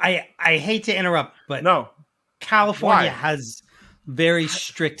 So I hate to interrupt, but no, California has very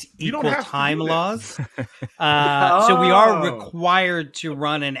strict equal time laws. So we are required to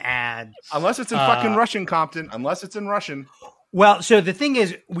run an ad. Unless it's in fucking Russian, Compton. Unless it's in Russian. Well, so the thing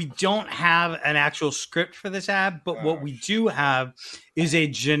is, we don't have an actual script for this ad, but what we do have is a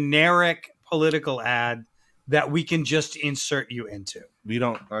generic political ad that we can just insert you into. We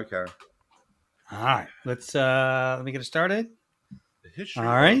don't. Okay. All right. Let me get it started. The history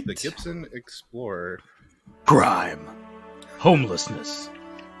All right. of the Gibson Explorer. Crime. Homelessness,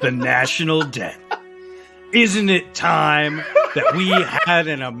 the national debt. Isn't it time that we had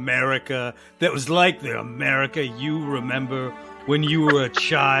an America that was like the America you remember when you were a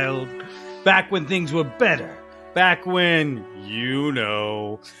child? Back when things were better. Back when,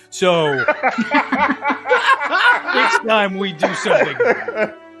 So, it's time we do something.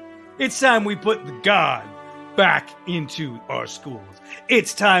 It's time we put God back into our schools.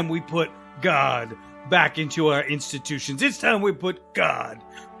 It's time we put God back into our institutions. It's time we put God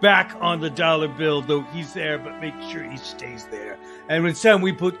back on the dollar bill, though he's there, but make sure he stays there. And it's time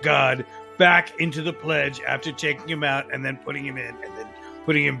we put God back into the pledge after taking him out and then putting him in and then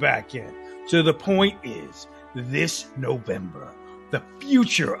putting him back in. So the point is, this November, the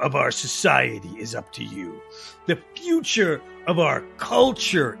future of our society is up to you. The future of our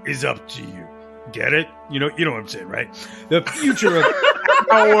culture is up to you. Get it? You know what I'm saying, right? The future of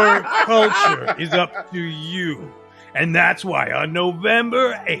our culture is up to you. And that's why on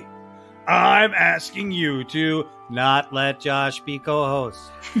November 8th, I'm asking you to not let Josh be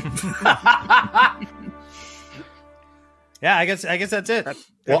co-host. Yeah, I guess that's it.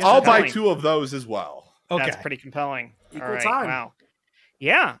 I'll buy 2 of those as well. Okay. That's pretty compelling. Equal All right. time. Wow.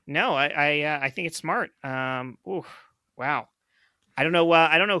 Yeah. No, I think it's smart. Wow. I don't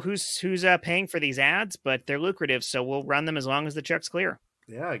know who's paying for these ads, but they're lucrative, so we'll run them as long as the check's clear.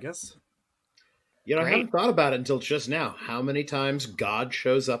 Yeah, I guess. I hadn't thought about it until just now. How many times God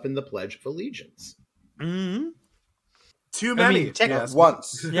shows up in the Pledge of Allegiance? Mm-hmm. Too many.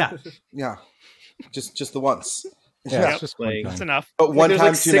 Once. Yeah. Yeah. Just the once. Yeah, just that's enough. But one time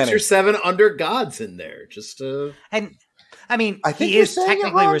like too 6 many. or 7 under gods in there. Just And I mean, I think he you're is saying it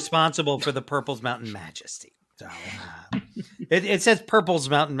technically wrong. responsible for the Purple's Mountain Majesty. So it says Purple's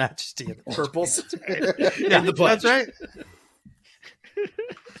Mountain Majesty. In the Purple's. Yeah, the pledge. that's right.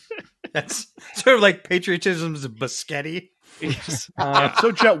 That's sort of like patriotism's Biscotti.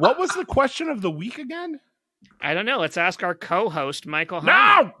 So, Jet, what was the question of the week again? I don't know. Let's ask our co-host, Michael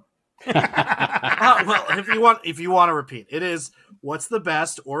Heiman. No! Well, if you want to repeat, it is what's the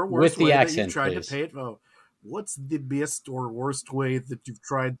best or worst way that you've tried to pay it? What's the best or worst way that you've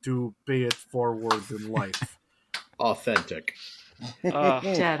tried to pay it forward in life? Authentic.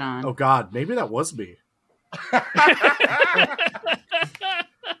 Dead on. Oh God, maybe that was me.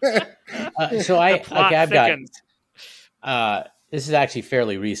 So I've got this is actually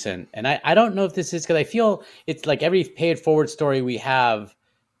fairly recent, and I don't know if this is because I feel it's like every pay it forward story we have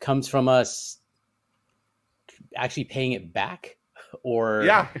comes from us actually paying it back, or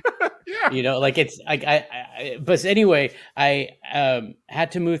like it's like but anyway, I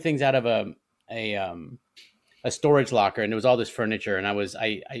had to move things out of a storage locker, and there was all this furniture, and I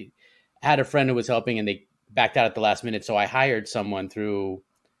had a friend who was helping, and they backed out at the last minute, so I hired someone through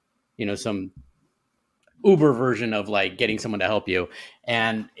some Uber version of like getting someone to help you,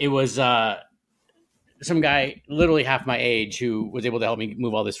 and it was some guy literally half my age who was able to help me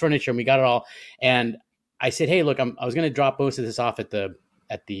move all this furniture, and we got it all. And I said, "Hey, look, I was going to drop most of this off at the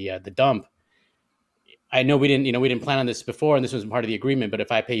dump. I know we didn't plan on this before, and this was part of the agreement. But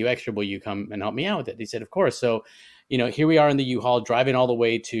if I pay you extra, will you come and help me out with it?" He said, "Of course." So, here we are in the U-Haul driving all the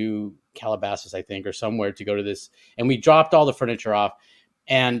way to Calabasas, I think, or somewhere to go to this. And we dropped all the furniture off.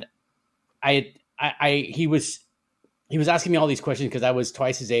 And he was asking me all these questions because I was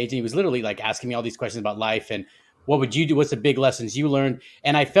twice his age. And he was literally like asking me all these questions about life and what would you do? What's the big lessons you learned?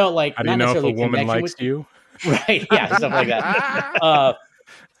 And I felt like, how do you know if a woman likes you? Right. Yeah. Stuff like that.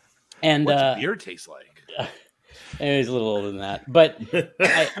 And what's beer taste like? It was a little older than that, but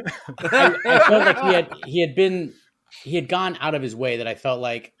I felt like he had gone out of his way that I felt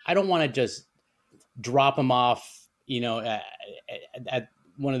like I don't want to just drop him off, at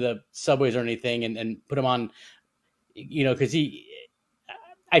one of the subways or anything and put him on, because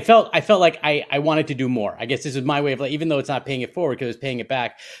I felt like I wanted to do more. I guess this is my way of like, even though it's not paying it forward because it's paying it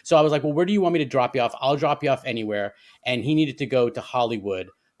back. So I was like, well, where do you want me to drop you off? I'll drop you off anywhere. And he needed to go to Hollywood,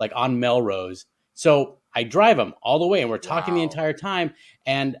 like on Melrose. So I drive him all the way and we're talking the entire time.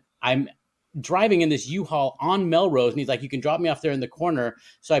 And I'm driving in this U-Haul on Melrose. And he's like, you can drop me off there in the corner.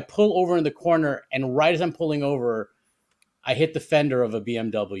 So I pull over in the corner. And right as I'm pulling over, I hit the fender of a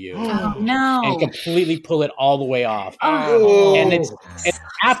BMW. Oh, no. And completely pull it all the way off. Oh. And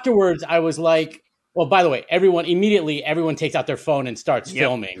afterwards, I was like, well, by the way, everyone takes out their phone and starts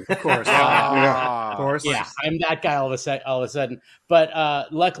filming. Of course. Of course. Yeah, I'm that guy all of a sudden.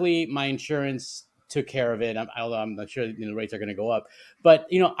 But luckily, my insurance took care of it. Although I'm not sure the rates are going to go up. But,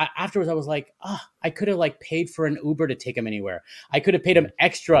 afterwards, I was like, I could have paid for an Uber to take him anywhere. I could have paid him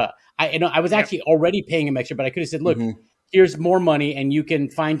extra. I was actually already paying him extra, but I could have said, look, here's more money and you can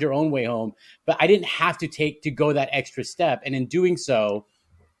find your own way home. But I didn't have to go that extra step. And in doing so,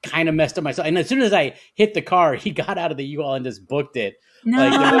 kind of messed up myself. And as soon as I hit the car, he got out of the U-Haul and just booked it. No.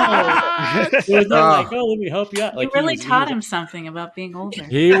 There was no let me help you out. You really taught him something about being older.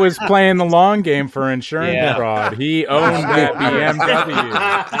 He was playing the long game for insurance fraud. He owned that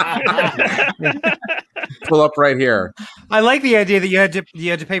BMW. Pull up right here. I like the idea that you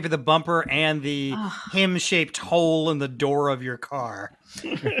had to pay for the bumper and the him-shaped hole in the door of your car.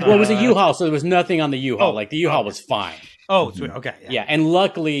 Well, it was a U-Haul, so there was nothing on the U-Haul. The U-Haul was fine. Oh, sweet. Okay. Yeah, and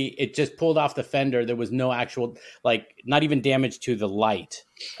luckily it just pulled off the fender. There was no actual, not even damage to the light,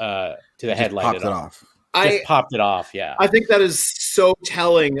 to the headlight. Popped it off. Just popped it off. Yeah. I think that is so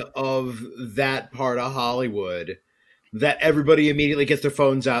telling of that part of Hollywood that everybody immediately gets their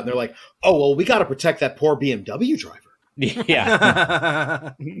phones out and they're like, "Oh, well, we got to protect that poor BMW driver."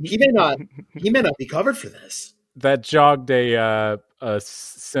 Yeah. he may not be covered for this. That jogged a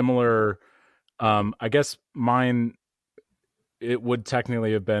similar. I guess mine. It would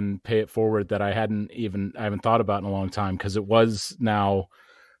technically have been pay it forward that I haven't thought about in a long time because it was now,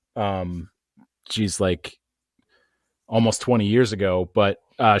 almost 20 years ago. But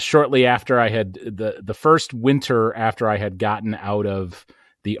shortly after I had the first winter after I had gotten out of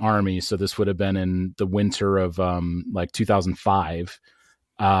the Army, so this would have been in the winter of 2005.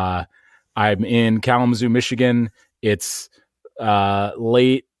 I'm in Kalamazoo, Michigan. It's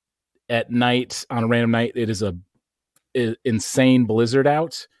late at night on a random night. It is a insane blizzard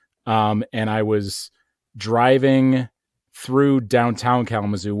out, and I was driving through downtown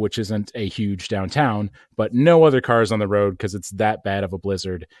Kalamazoo, which isn't a huge downtown, but no other cars on the road because it's that bad of a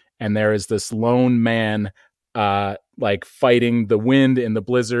blizzard. And there is this lone man fighting the wind in the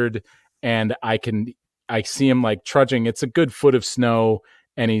blizzard, and I see him trudging. It's a good foot of snow,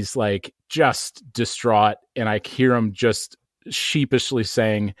 and he's just distraught, and I hear him just sheepishly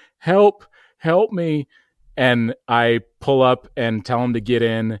saying, "Help me." And I pull up and tell him to get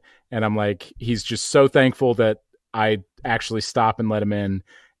in. And I'm like, he's just so thankful that I actually stop and let him in.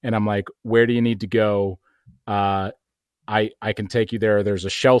 And I'm like, where do you need to go? I can take you there. There's a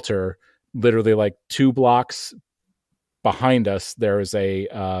shelter literally 2 blocks behind us. There is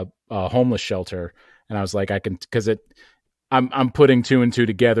a homeless shelter. And I was like, I'm putting 2 and 2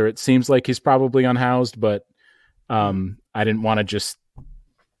 together. It seems like he's probably unhoused, but I didn't want to just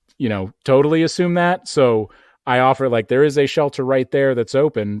totally assume that. So I offer there is a shelter right there that's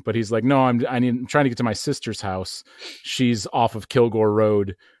open, but he's like, no, I'm trying to get to my sister's house. She's off of Kilgore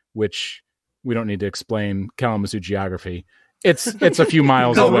Road, which we don't need to explain Kalamazoo geography. It's a few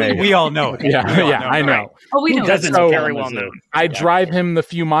miles away. We all know it. Yeah, I know. Right? Oh, we know. That's very well known. I drive him the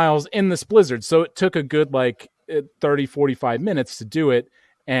few miles in this blizzard. So it took a good 30, 45 minutes to do it.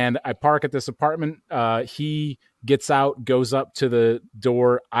 And I park at this apartment. He gets out, goes up to the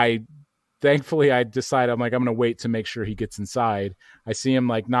door. Thankfully I decide I'm going to wait to make sure he gets inside. I see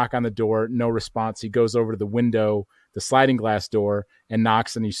him knock on the door, no response. He goes over to the window, the sliding glass door, and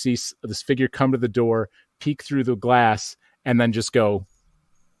knocks, and you see this figure come to the door, peek through the glass, and then just go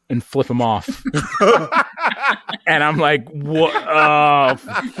and flip him off. And I'm like, what? Oh,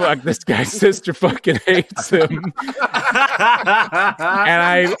 fuck, this guy's sister fucking hates him. And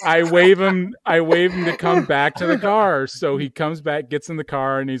I wave him to come back to the car. So he comes back, gets in the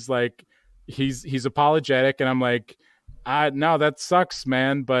car, and he's like, he's apologetic. And I'm like, no, that sucks,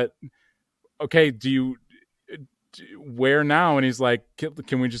 man. But okay, where now? And he's like,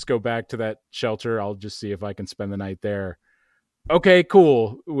 can we just go back to that shelter? I'll just see if I can spend the night there. Okay,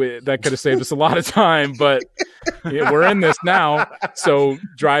 cool. That could have saved us a lot of time, but we're in this now. So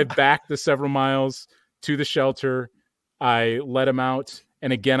drive back the several miles to the shelter. I let him out.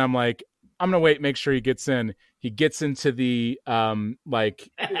 And again, I'm like, I'm going to wait, make sure he gets in. He gets into the,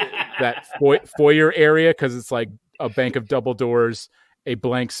 that foyer area, because it's like a bank of double doors, a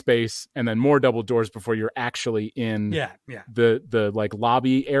blank space, and then more double doors before you're actually in the like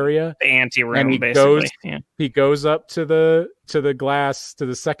lobby area, the anteroom. Basically, he goes up to the glass, to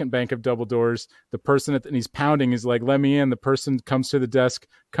the second bank of double doors. The person and he's pounding. He's like, "Let me in." The person comes to the desk,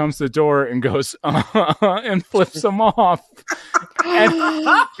 comes to the door, and goes and flips him off. And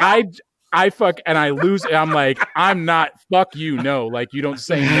I lose. I'm like, I'm not. Fuck you. No, like you don't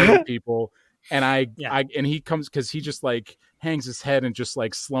say no to people. And and he comes, because he just like hangs his head and just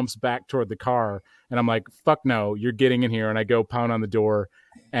like slumps back toward the car. And I'm like, fuck no, you're getting in here. And I go pound on the door,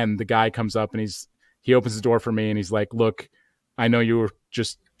 and the guy comes up and he opens the door for me, and he's like, look, I know you were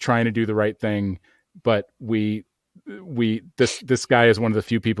just trying to do the right thing, but this guy is one of the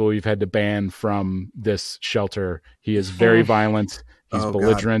few people we've had to ban from this shelter. He is very violent. He's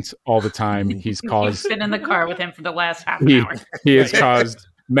belligerent all the time. He's caused. You've been in the car with him for the last half an hour. He has caused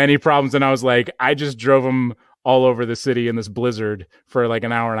many problems. And I was like, I just drove him all over the city in this blizzard for like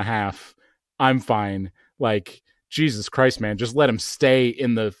an hour and a half. I'm fine. Like, Jesus Christ, man, just let him stay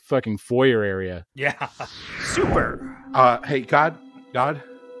in the fucking foyer area. Yeah. Super. Hey, God. Yes.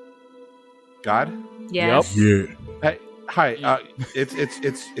 Yep. Yeah. Hey, hi.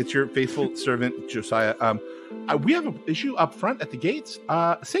 It's your faithful servant Josiah. We have an issue up front at the gates.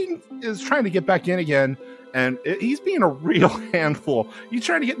 Satan is trying to get back in again, and he's being a real handful. He's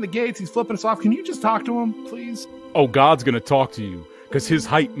trying to get in the gates. He's flipping us off. Can you just talk to him, please? Oh, God's gonna talk to you, because her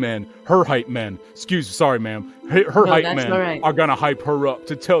hype men, sorry, ma'am, her hype men are gonna hype her up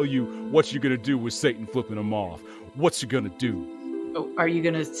to tell you what you're gonna do with Satan flipping him off. What's you gonna do? Oh, are you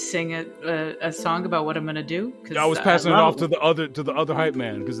gonna sing a song about what I'm gonna do? I was passing it off to the other hype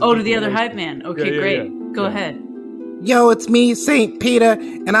man. To the other hype man. Okay, great. Go ahead. Yo, it's me, St. Peter,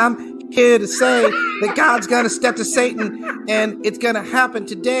 and I'm here to say that God's gonna step to Satan, and it's gonna happen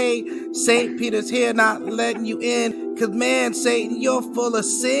today. St. Peter's here, not letting you in, because man, Satan, you're full of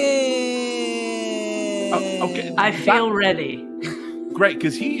sin. Okay, I feel ready. Great,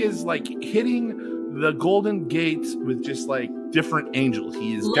 because he is like hitting the golden gates with just like different angels.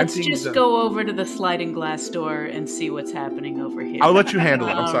 He is. Let's just go over to the sliding glass door and see what's happening over here. I'll let you handle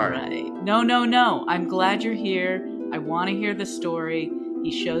it. I'm sorry. Right. No. I'm glad you're here. I want to hear the story.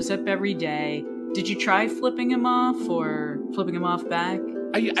 He shows up every day. Did you try flipping him off or flipping him off back?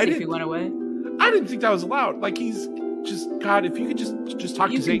 I didn't. If he went away? I didn't think that was allowed. Like, he's just, God, if you could just talk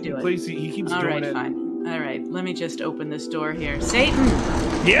to Satan, please. He keeps doing it. Fine. All right, let me just open this door here. Satan!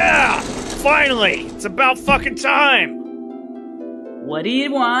 Yeah! Finally! It's about fucking time! What do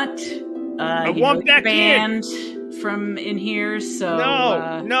you want? I want back in. From in here, so...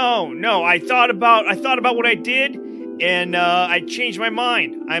 No. I thought about what I did, and I changed my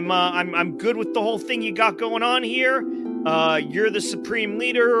mind. I'm good with the whole thing you got going on here. You're the supreme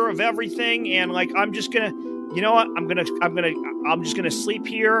leader of everything, and like I'm just gonna, you know what? I'm just gonna sleep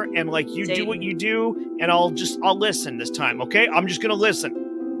here, and like you do what you do, and I'll listen this time, okay? I'm just gonna listen.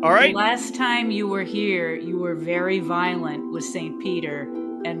 All right. The last time you were here, you were very violent with St. Peter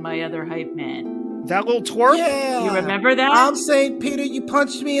and my other hype man. That little twerp? Yeah. You remember that? I'm St. Peter. You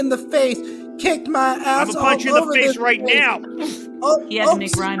punched me in the face, kicked my ass. I'm gonna punch you in the face right now. He had to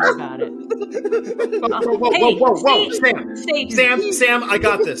make rhymes about it. Whoa, Sam, I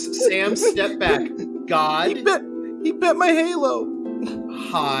got this. Sam, step back. God. He bit my halo.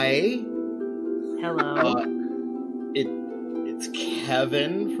 Hi. Hello. It's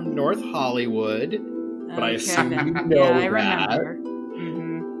Kevin from North Hollywood. But I assume you know I that. remember.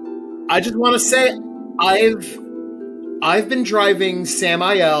 I just want to say I've been driving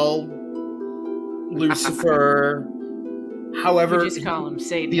Samael, Lucifer, however, you just call him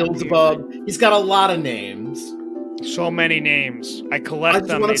Satan. Beelzebub. He's got a lot of names. So many names. I collect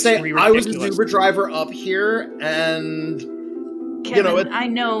them. I just want to say I was an Uber driver up here, and Kevin, I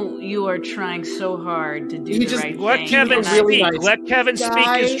know you are trying so hard to do the right let thing. Kevin really speak. nice Let Kevin guy.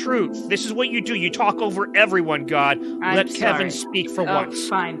 speak his truth. This is what you do. You talk over everyone, God. Let Kevin speak for once.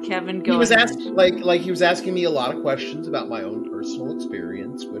 Fine, Kevin, go He was ahead. like he was asking me a lot of questions about my own personal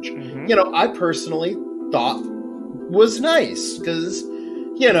experience, which I personally thought was nice because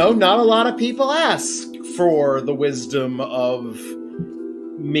not a lot of people ask for the wisdom of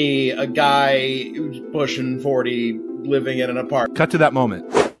me, a guy who's pushing 40, living in an apartment. Cut to that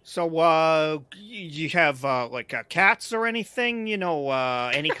moment. So, you have cats or anything?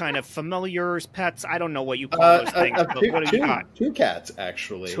 Any kind of familiars, pets? I don't know what you call those things. But what do you got? Two cats,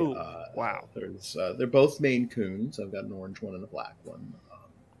 actually. Two. Wow. They're both Maine Coons. I've got an orange one and a black one.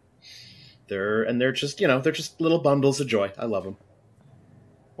 They're just they're just little bundles of joy. I love them.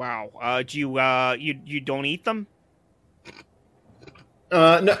 Wow. Do you don't eat them?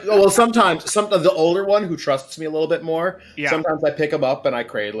 No. Well, sometimes the older one who trusts me a little bit more. Yeah. Sometimes I pick him up and I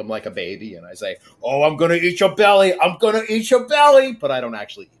cradle him like a baby, and I say, "Oh, I'm gonna eat your belly. I'm gonna eat your belly," but I don't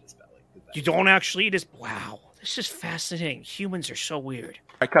actually eat his belly. You don't actually eat his. Wow, this is fascinating. Humans are so weird.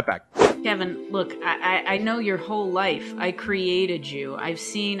 I cut back. Kevin, look, I know your whole life. I created you.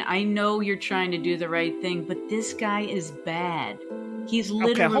 I know you're trying to do the right thing, but this guy is bad. He's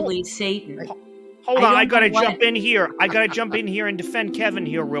literally Satan. Hold on, I gotta jump in here. I gotta jump in here and defend Kevin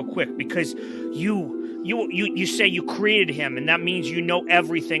here real quick because you say you created him, and that means you know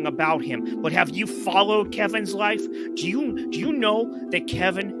everything about him. But have you followed Kevin's life? Do you know that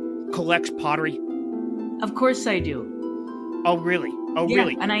Kevin collects pottery? Of course I do. Oh really? Oh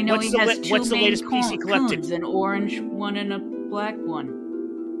really? And I know what's he has two what's the latest piece he collected? Coons, an orange one and a black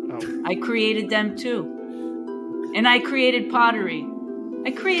one. Oh. I created them too. And I created pottery.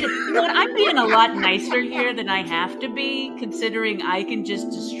 I'm being a lot nicer here than I have to be, considering I can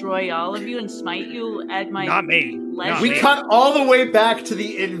just destroy all of you and smite you at my Not me. leisure. We cut all the way back to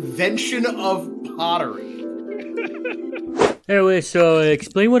the invention of pottery. Anyway, so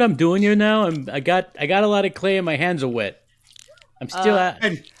explain what I'm doing here now. I got a lot of clay and my hands are wet. I'm still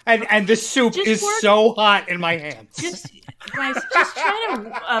and the soup is so hot in my hands. Guys, just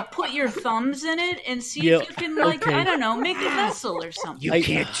try to put your thumbs in it and see if you can, I don't know, make a vessel or something. You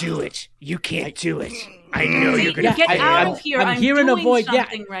can't do it. You can't do it. I know you're gonna get out of here. I'm hearing a voice.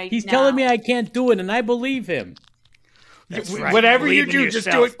 He's now. telling me I can't do it, and I believe him. That's right. Whatever Believe you in do, yourself.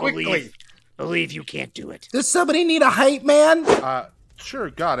 just do it quickly. Believe you can't do it. Does somebody need a hype man? Sure,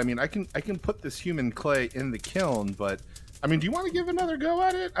 God. I mean, I can put this human clay in the kiln, but I mean, do you want to give another go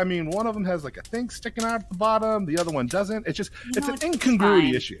at it? I mean, one of them has like a thing sticking out at the bottom, the other one doesn't. It's an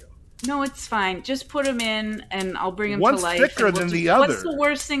incongruity issue. No, it's fine. Just put them in, and I'll bring them One's to life. thicker than the other. What's the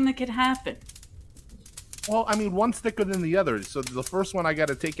worst thing that could happen? Well, I mean, one's thicker than the other. So the first one I got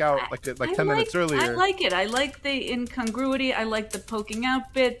to take out like 10 minutes earlier. I like it. I like the incongruity. I like the poking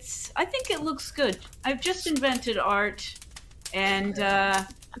out bits. I think it looks good. I've just invented art, and I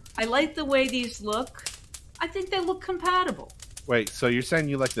like the way these look. I think they look compatible. Wait, so you're saying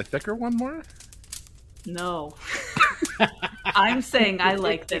you like the thicker one more? No. I'm saying I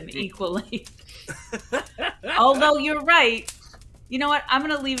like them equally. Although you're right. You know what? I'm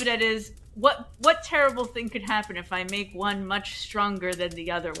going to leave it at is. What terrible thing could happen if I make one much stronger than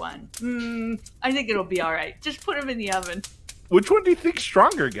the other one? I think it'll be all right. Just put them in the oven. Which one do you think's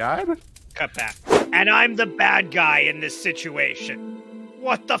stronger, God? Cut back. And I'm the bad guy in this situation.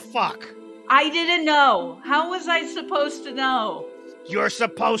 What the fuck? I didn't know. How was I supposed to know? You're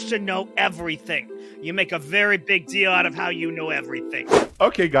supposed to know everything. You make a very big deal out of how you know everything.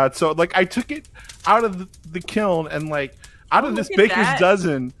 Okay, God. So, I took it out of the kiln and, out of this baker's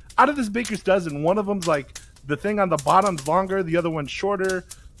dozen, one of them's, the thing on the bottom's longer, the other one's shorter,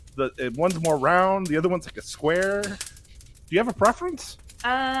 one's more round, the other one's like a square. Do you have a preference?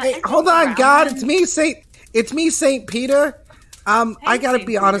 Hey, hold on, God. It's me, Saint Peter. I gotta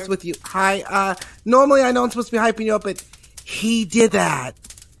be honest with you. Hi. Normally I know I'm supposed to be hyping you up, but he did that.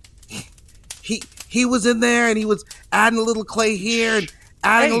 He was in there and he was adding a little clay here and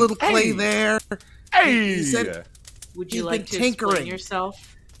adding a little clay there. Hey! He said, would you like to explain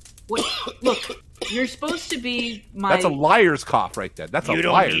yourself? Look, you're supposed to be my... That's a liar's cough right there. You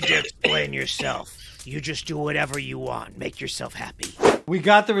don't need to explain yourself. You just do whatever you want. Make yourself happy. We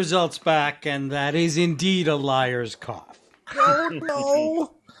got the results back, and that is indeed a liar's cough. Oh,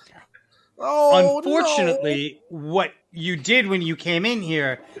 no. Oh, unfortunately, what you did when you came in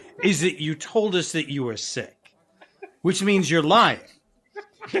here is that you told us that you were sick, which means you're lying.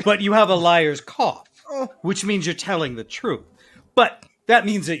 But you have a liar's cough, which means you're telling the truth. But that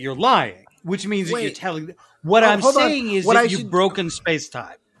means that you're lying, which means that you're telling... What I'm saying is that you've broken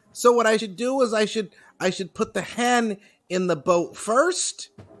space-time. So what I should do is I should put the hen in the boat first,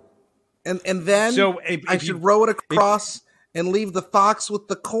 and then I should row it across and leave the fox with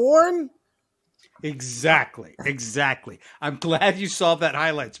the corn? Exactly. I'm glad you solved that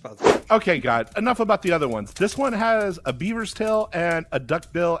highlight spell. Okay, God, enough about the other ones. This one has a beaver's tail and a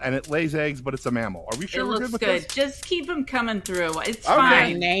duck bill, and it lays eggs, but it's a mammal. Are we sure we're good with this? Just keep them coming through. It's My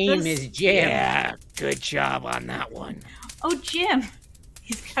fine. name is Jim. Yeah, good job on that one. Oh, Jim.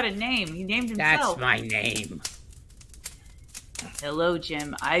 He's got a name. He named himself. That's my name. Hello,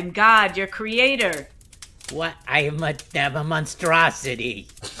 Jim. I'm God, your creator. What? I am a monstrosity.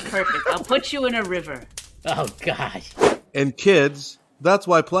 Perfect. I'll put you in a river. Oh, God. And kids, that's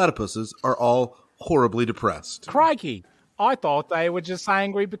why platypuses are all horribly depressed. Crikey, I thought they were just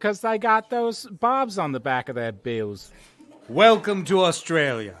angry because they got those bobs on the back of their bills. Welcome to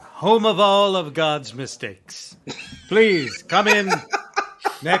Australia, home of all of God's mistakes. Please, come in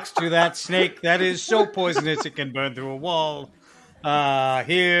next to that snake that is so poisonous it can burn through a wall.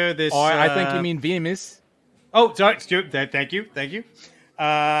 This... Oh, I think you mean Venus. Oh, sorry, Stuart. Thank you.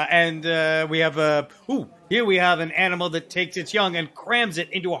 And we have here we have an animal that takes its young and crams it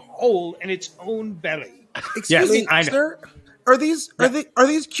into a hole in its own belly. Excuse me, sir. Are these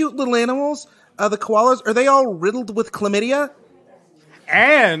cute little animals? The koalas, are they all riddled with chlamydia?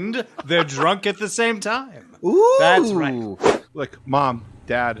 And they're drunk at the same time. Ooh, that's right. Look, Mom,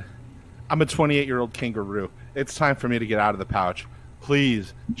 Dad, I'm a 28-year-old kangaroo. It's time for me to get out of the pouch.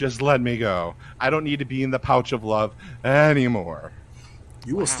 Please, just let me go. I don't need to be in the pouch of love anymore.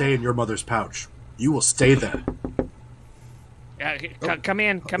 You will stay in your mother's pouch. You will stay there. Come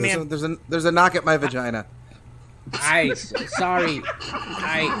in. There's a knock at my vagina. Sorry.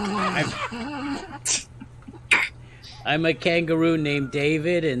 I'm a kangaroo named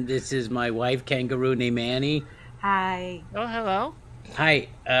David, and this is my wife, kangaroo named Annie. Hi. Oh, hello. Hi.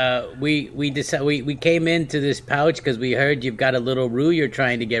 We came into this pouch because we heard you've got a little roo you're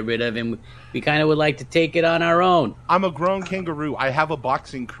trying to get rid of, and we kind of would like to take it on our own. I'm a grown kangaroo. I have a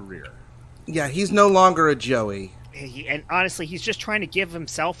boxing career. Yeah, he's no longer a Joey. And honestly, he's just trying to give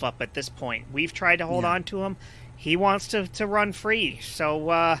himself up at this point. We've tried to hold on to him. He wants to run free.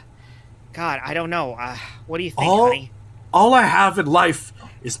 So, God, I don't know. What do you think, honey? All I have in life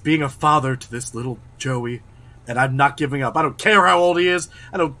is being a father to this little Joey. And I'm not giving up. I don't care how old he is.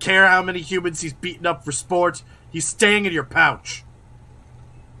 I don't care how many humans he's beaten up for sport. He's staying in your pouch.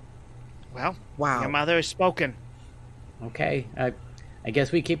 Well, wow. Your mother has spoken. Okay. I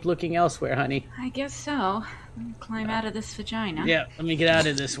guess we keep looking elsewhere, honey. I guess so. Let me climb out of this vagina. Yeah, let me get out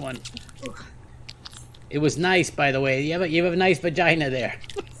of this one. It was nice, by the way. You have a nice vagina there.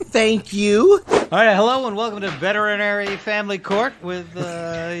 Thank you. All right, hello and welcome to Veterinary Family Court with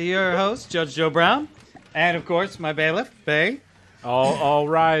your host, Judge Joe Brown. And, of course, my bailiff, Bay. All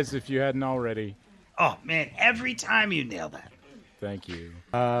rise if you hadn't already. Oh, man, every time you nail that. Thank you.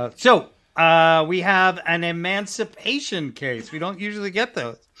 So, we have an emancipation case. We don't usually get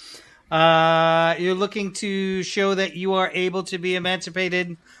those. You're looking to show that you are able to be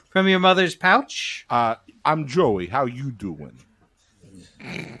emancipated from your mother's pouch? I'm Joey. How you doing?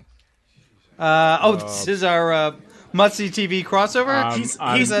 This is our Must-See TV crossover? He's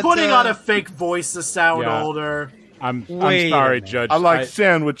putting on a fake voice to sound older. I'm sorry, Judge. I like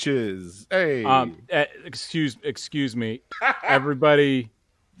sandwiches. Hey. Excuse me. Everybody,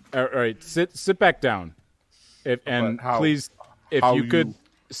 all right, sit back down. Please, if you could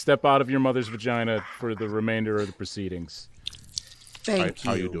step out of your mother's vagina for the remainder of the proceedings. Thank you.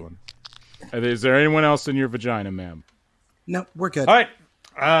 How you doing? Is there anyone else in your vagina, ma'am? No, we're good. All right.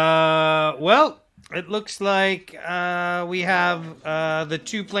 Well, it looks like we have the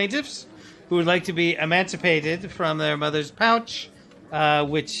two plaintiffs who would like to be emancipated from their mother's pouch,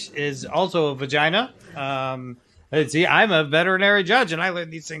 which is also a vagina. Let's see, I'm a veterinary judge, and I learn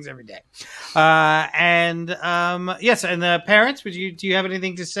these things every day. Yes, and the parents, do you have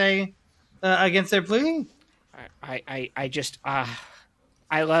anything to say against their plea?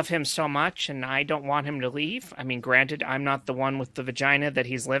 I love him so much, and I don't want him to leave. I mean, granted, I'm not the one with the vagina that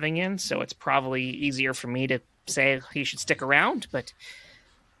he's living in, so it's probably easier for me to say he should stick around, but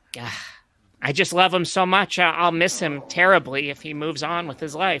I just love him so much. I'll miss him terribly if he moves on with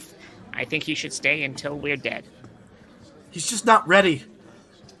his life. I think he should stay until we're dead. He's just not ready.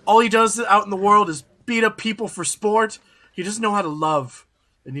 All he does out in the world is beat up people for sport. He doesn't know how to love,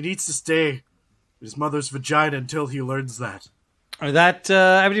 and he needs to stay in his mother's vagina until he learns that.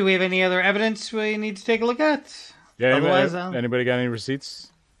 Do we have any other evidence we need to take a look at? Yeah, anybody got any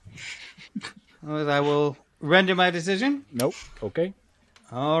receipts? Otherwise, I will render my decision. Nope. Okay.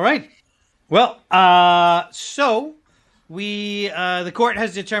 All right. Well, so the court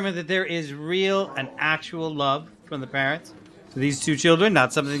has determined that there is real and actual love from the parents to these two children.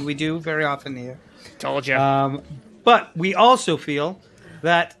 Not something we do very often here. Told you. But we also feel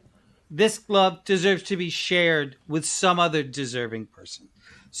that this love deserves to be shared with some other deserving person.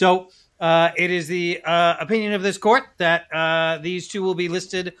 So it is the opinion of this court that these two will be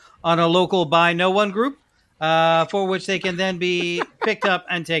listed on a local by no one group, for which they can then be picked up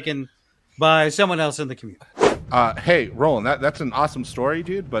and taken by someone else in the community. Hey, Rolland, that's an awesome story,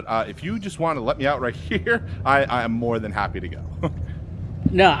 dude. But if you just want to let me out right here, I'm more than happy to go.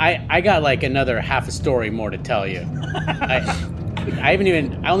 No, I got like another half a story more to tell you. I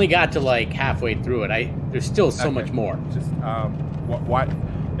only got to like halfway through it. There's still so much more. Just what?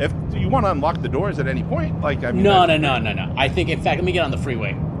 If you want to unlock the doors at any point, like I mean, no. I think, in fact, let me get on the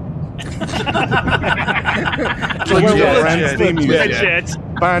freeway.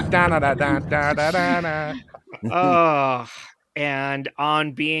 And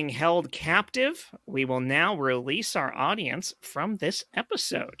on being held captive, we will now release our audience from this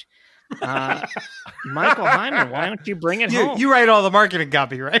episode. Michael Heiman, why don't you bring it home? You write all the marketing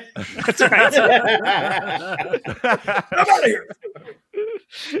copy, right? That's right. I'm out of here.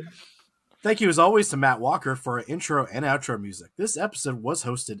 Thank you, as always, to Matt Walker for our intro and outro music. This episode was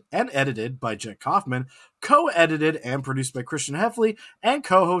hosted and edited by Jet Kaufman, co-edited and produced by Christian Heffley, and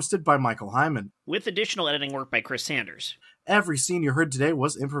co-hosted by Michael Heiman. With additional editing work by Chris Sanders. Every scene you heard today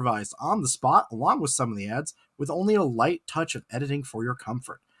was improvised on the spot, along with some of the ads, with only a light touch of editing for your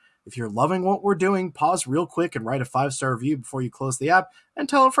comfort. If you're loving what we're doing, pause real quick and write a 5-star review before you close the app, and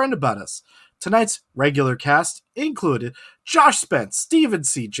tell a friend about us. Tonight's regular cast included Josh Spence, Stephen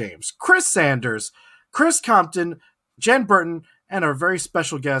C. James, Chris Sanders, Chris Compton, Jen Burton, and our very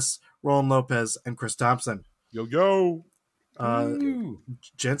special guests, Rolland Lopez and Chris Thompson. Yo.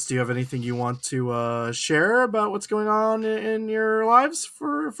 Gents, do you have anything you want to share about what's going on in your lives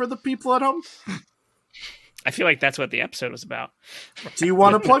for the people at home? I feel like that's what the episode was about. Do you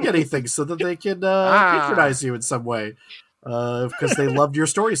want to plug anything so that they can patronize you in some way? Because they loved your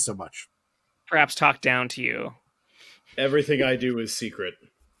stories so much. Perhaps talk down to you. Everything I do is secret.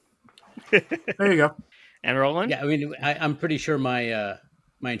 There you go. And Rolland? Yeah, I mean, I'm pretty sure my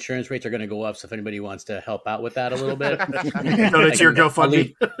insurance rates are going to go up. So if anybody wants to help out with that a little bit, donate to your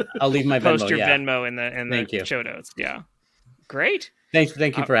GoFundMe. I'll leave my Venmo. Post your Venmo in the show notes. Yeah, great. Thank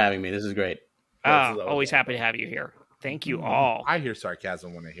you for having me. This is great. Always happy to have you here. Thank you all. I hear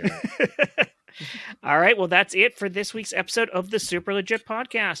sarcasm when I hear it. All right. Well, that's it for this week's episode of the Super Legit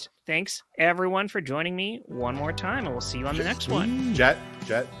Podcast. Thanks, everyone, for joining me one more time, and we'll see you on the next one. Jet?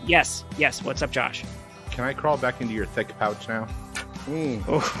 Yes. What's up, Josh? Can I crawl back into your thick pouch now?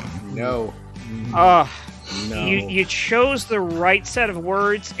 No. No. You chose the right set of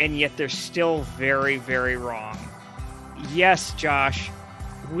words, and yet they're still very, very wrong. Yes, Josh,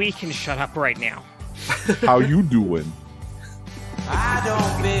 we can shut up right now. How you doing? I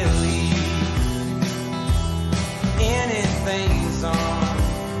don't believe anything's on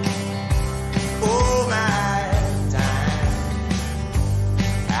my time.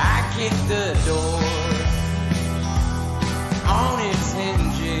 I kicked the door on its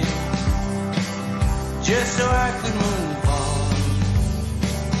hinges just so I could move on.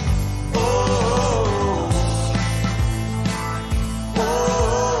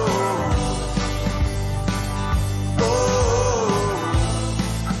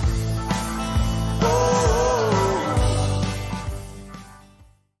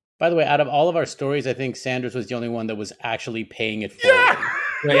 By the way, out of all of our stories, I think Sanders was the only one that was actually paying it forward.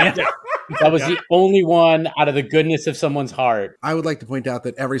 Right? That was the only one out of the goodness of someone's heart. I would like to point out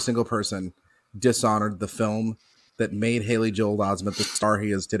that every single person dishonored the film that made Haley Joel Osment the star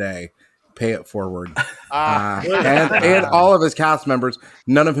he is today. Pay it forward. And all of his cast members,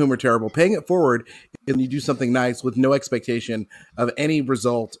 none of whom are terrible. Paying it forward is when you do something nice with no expectation of any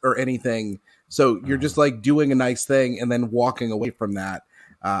result or anything. So you're just like doing a nice thing and then walking away from that.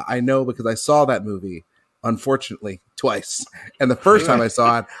 I know because I saw that movie, unfortunately, twice. And the first time I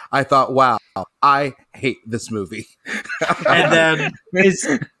saw it, I thought, wow, I hate this movie. And then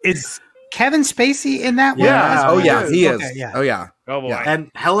is Kevin Spacey in that one? Yeah. Oh, yeah, he is. Okay, yeah. Oh, yeah. Oh, boy. Yeah. And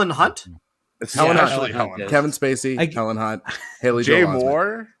Helen Hunt? Helen Hunt. Helen. Kevin Spacey, Helen Hunt, Haley Jay Joel Osment.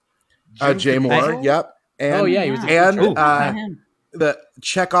 Moore? Jay Moore, yep. And, he was the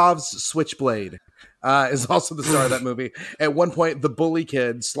Chekhov's Switchblade is also the star of that movie. At one point, the bully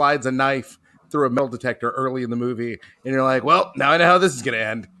kid slides a knife through a metal detector early in the movie, and you're like, well, now I know how this is going to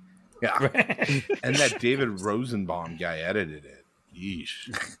end. Yeah. And that David Rosenbaum guy edited it.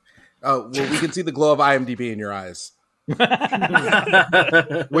 Yeesh. Oh, well, we can see the glow of IMDb in your eyes.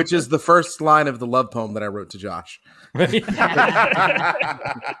 Which is the first line of the love poem that I wrote to Josh.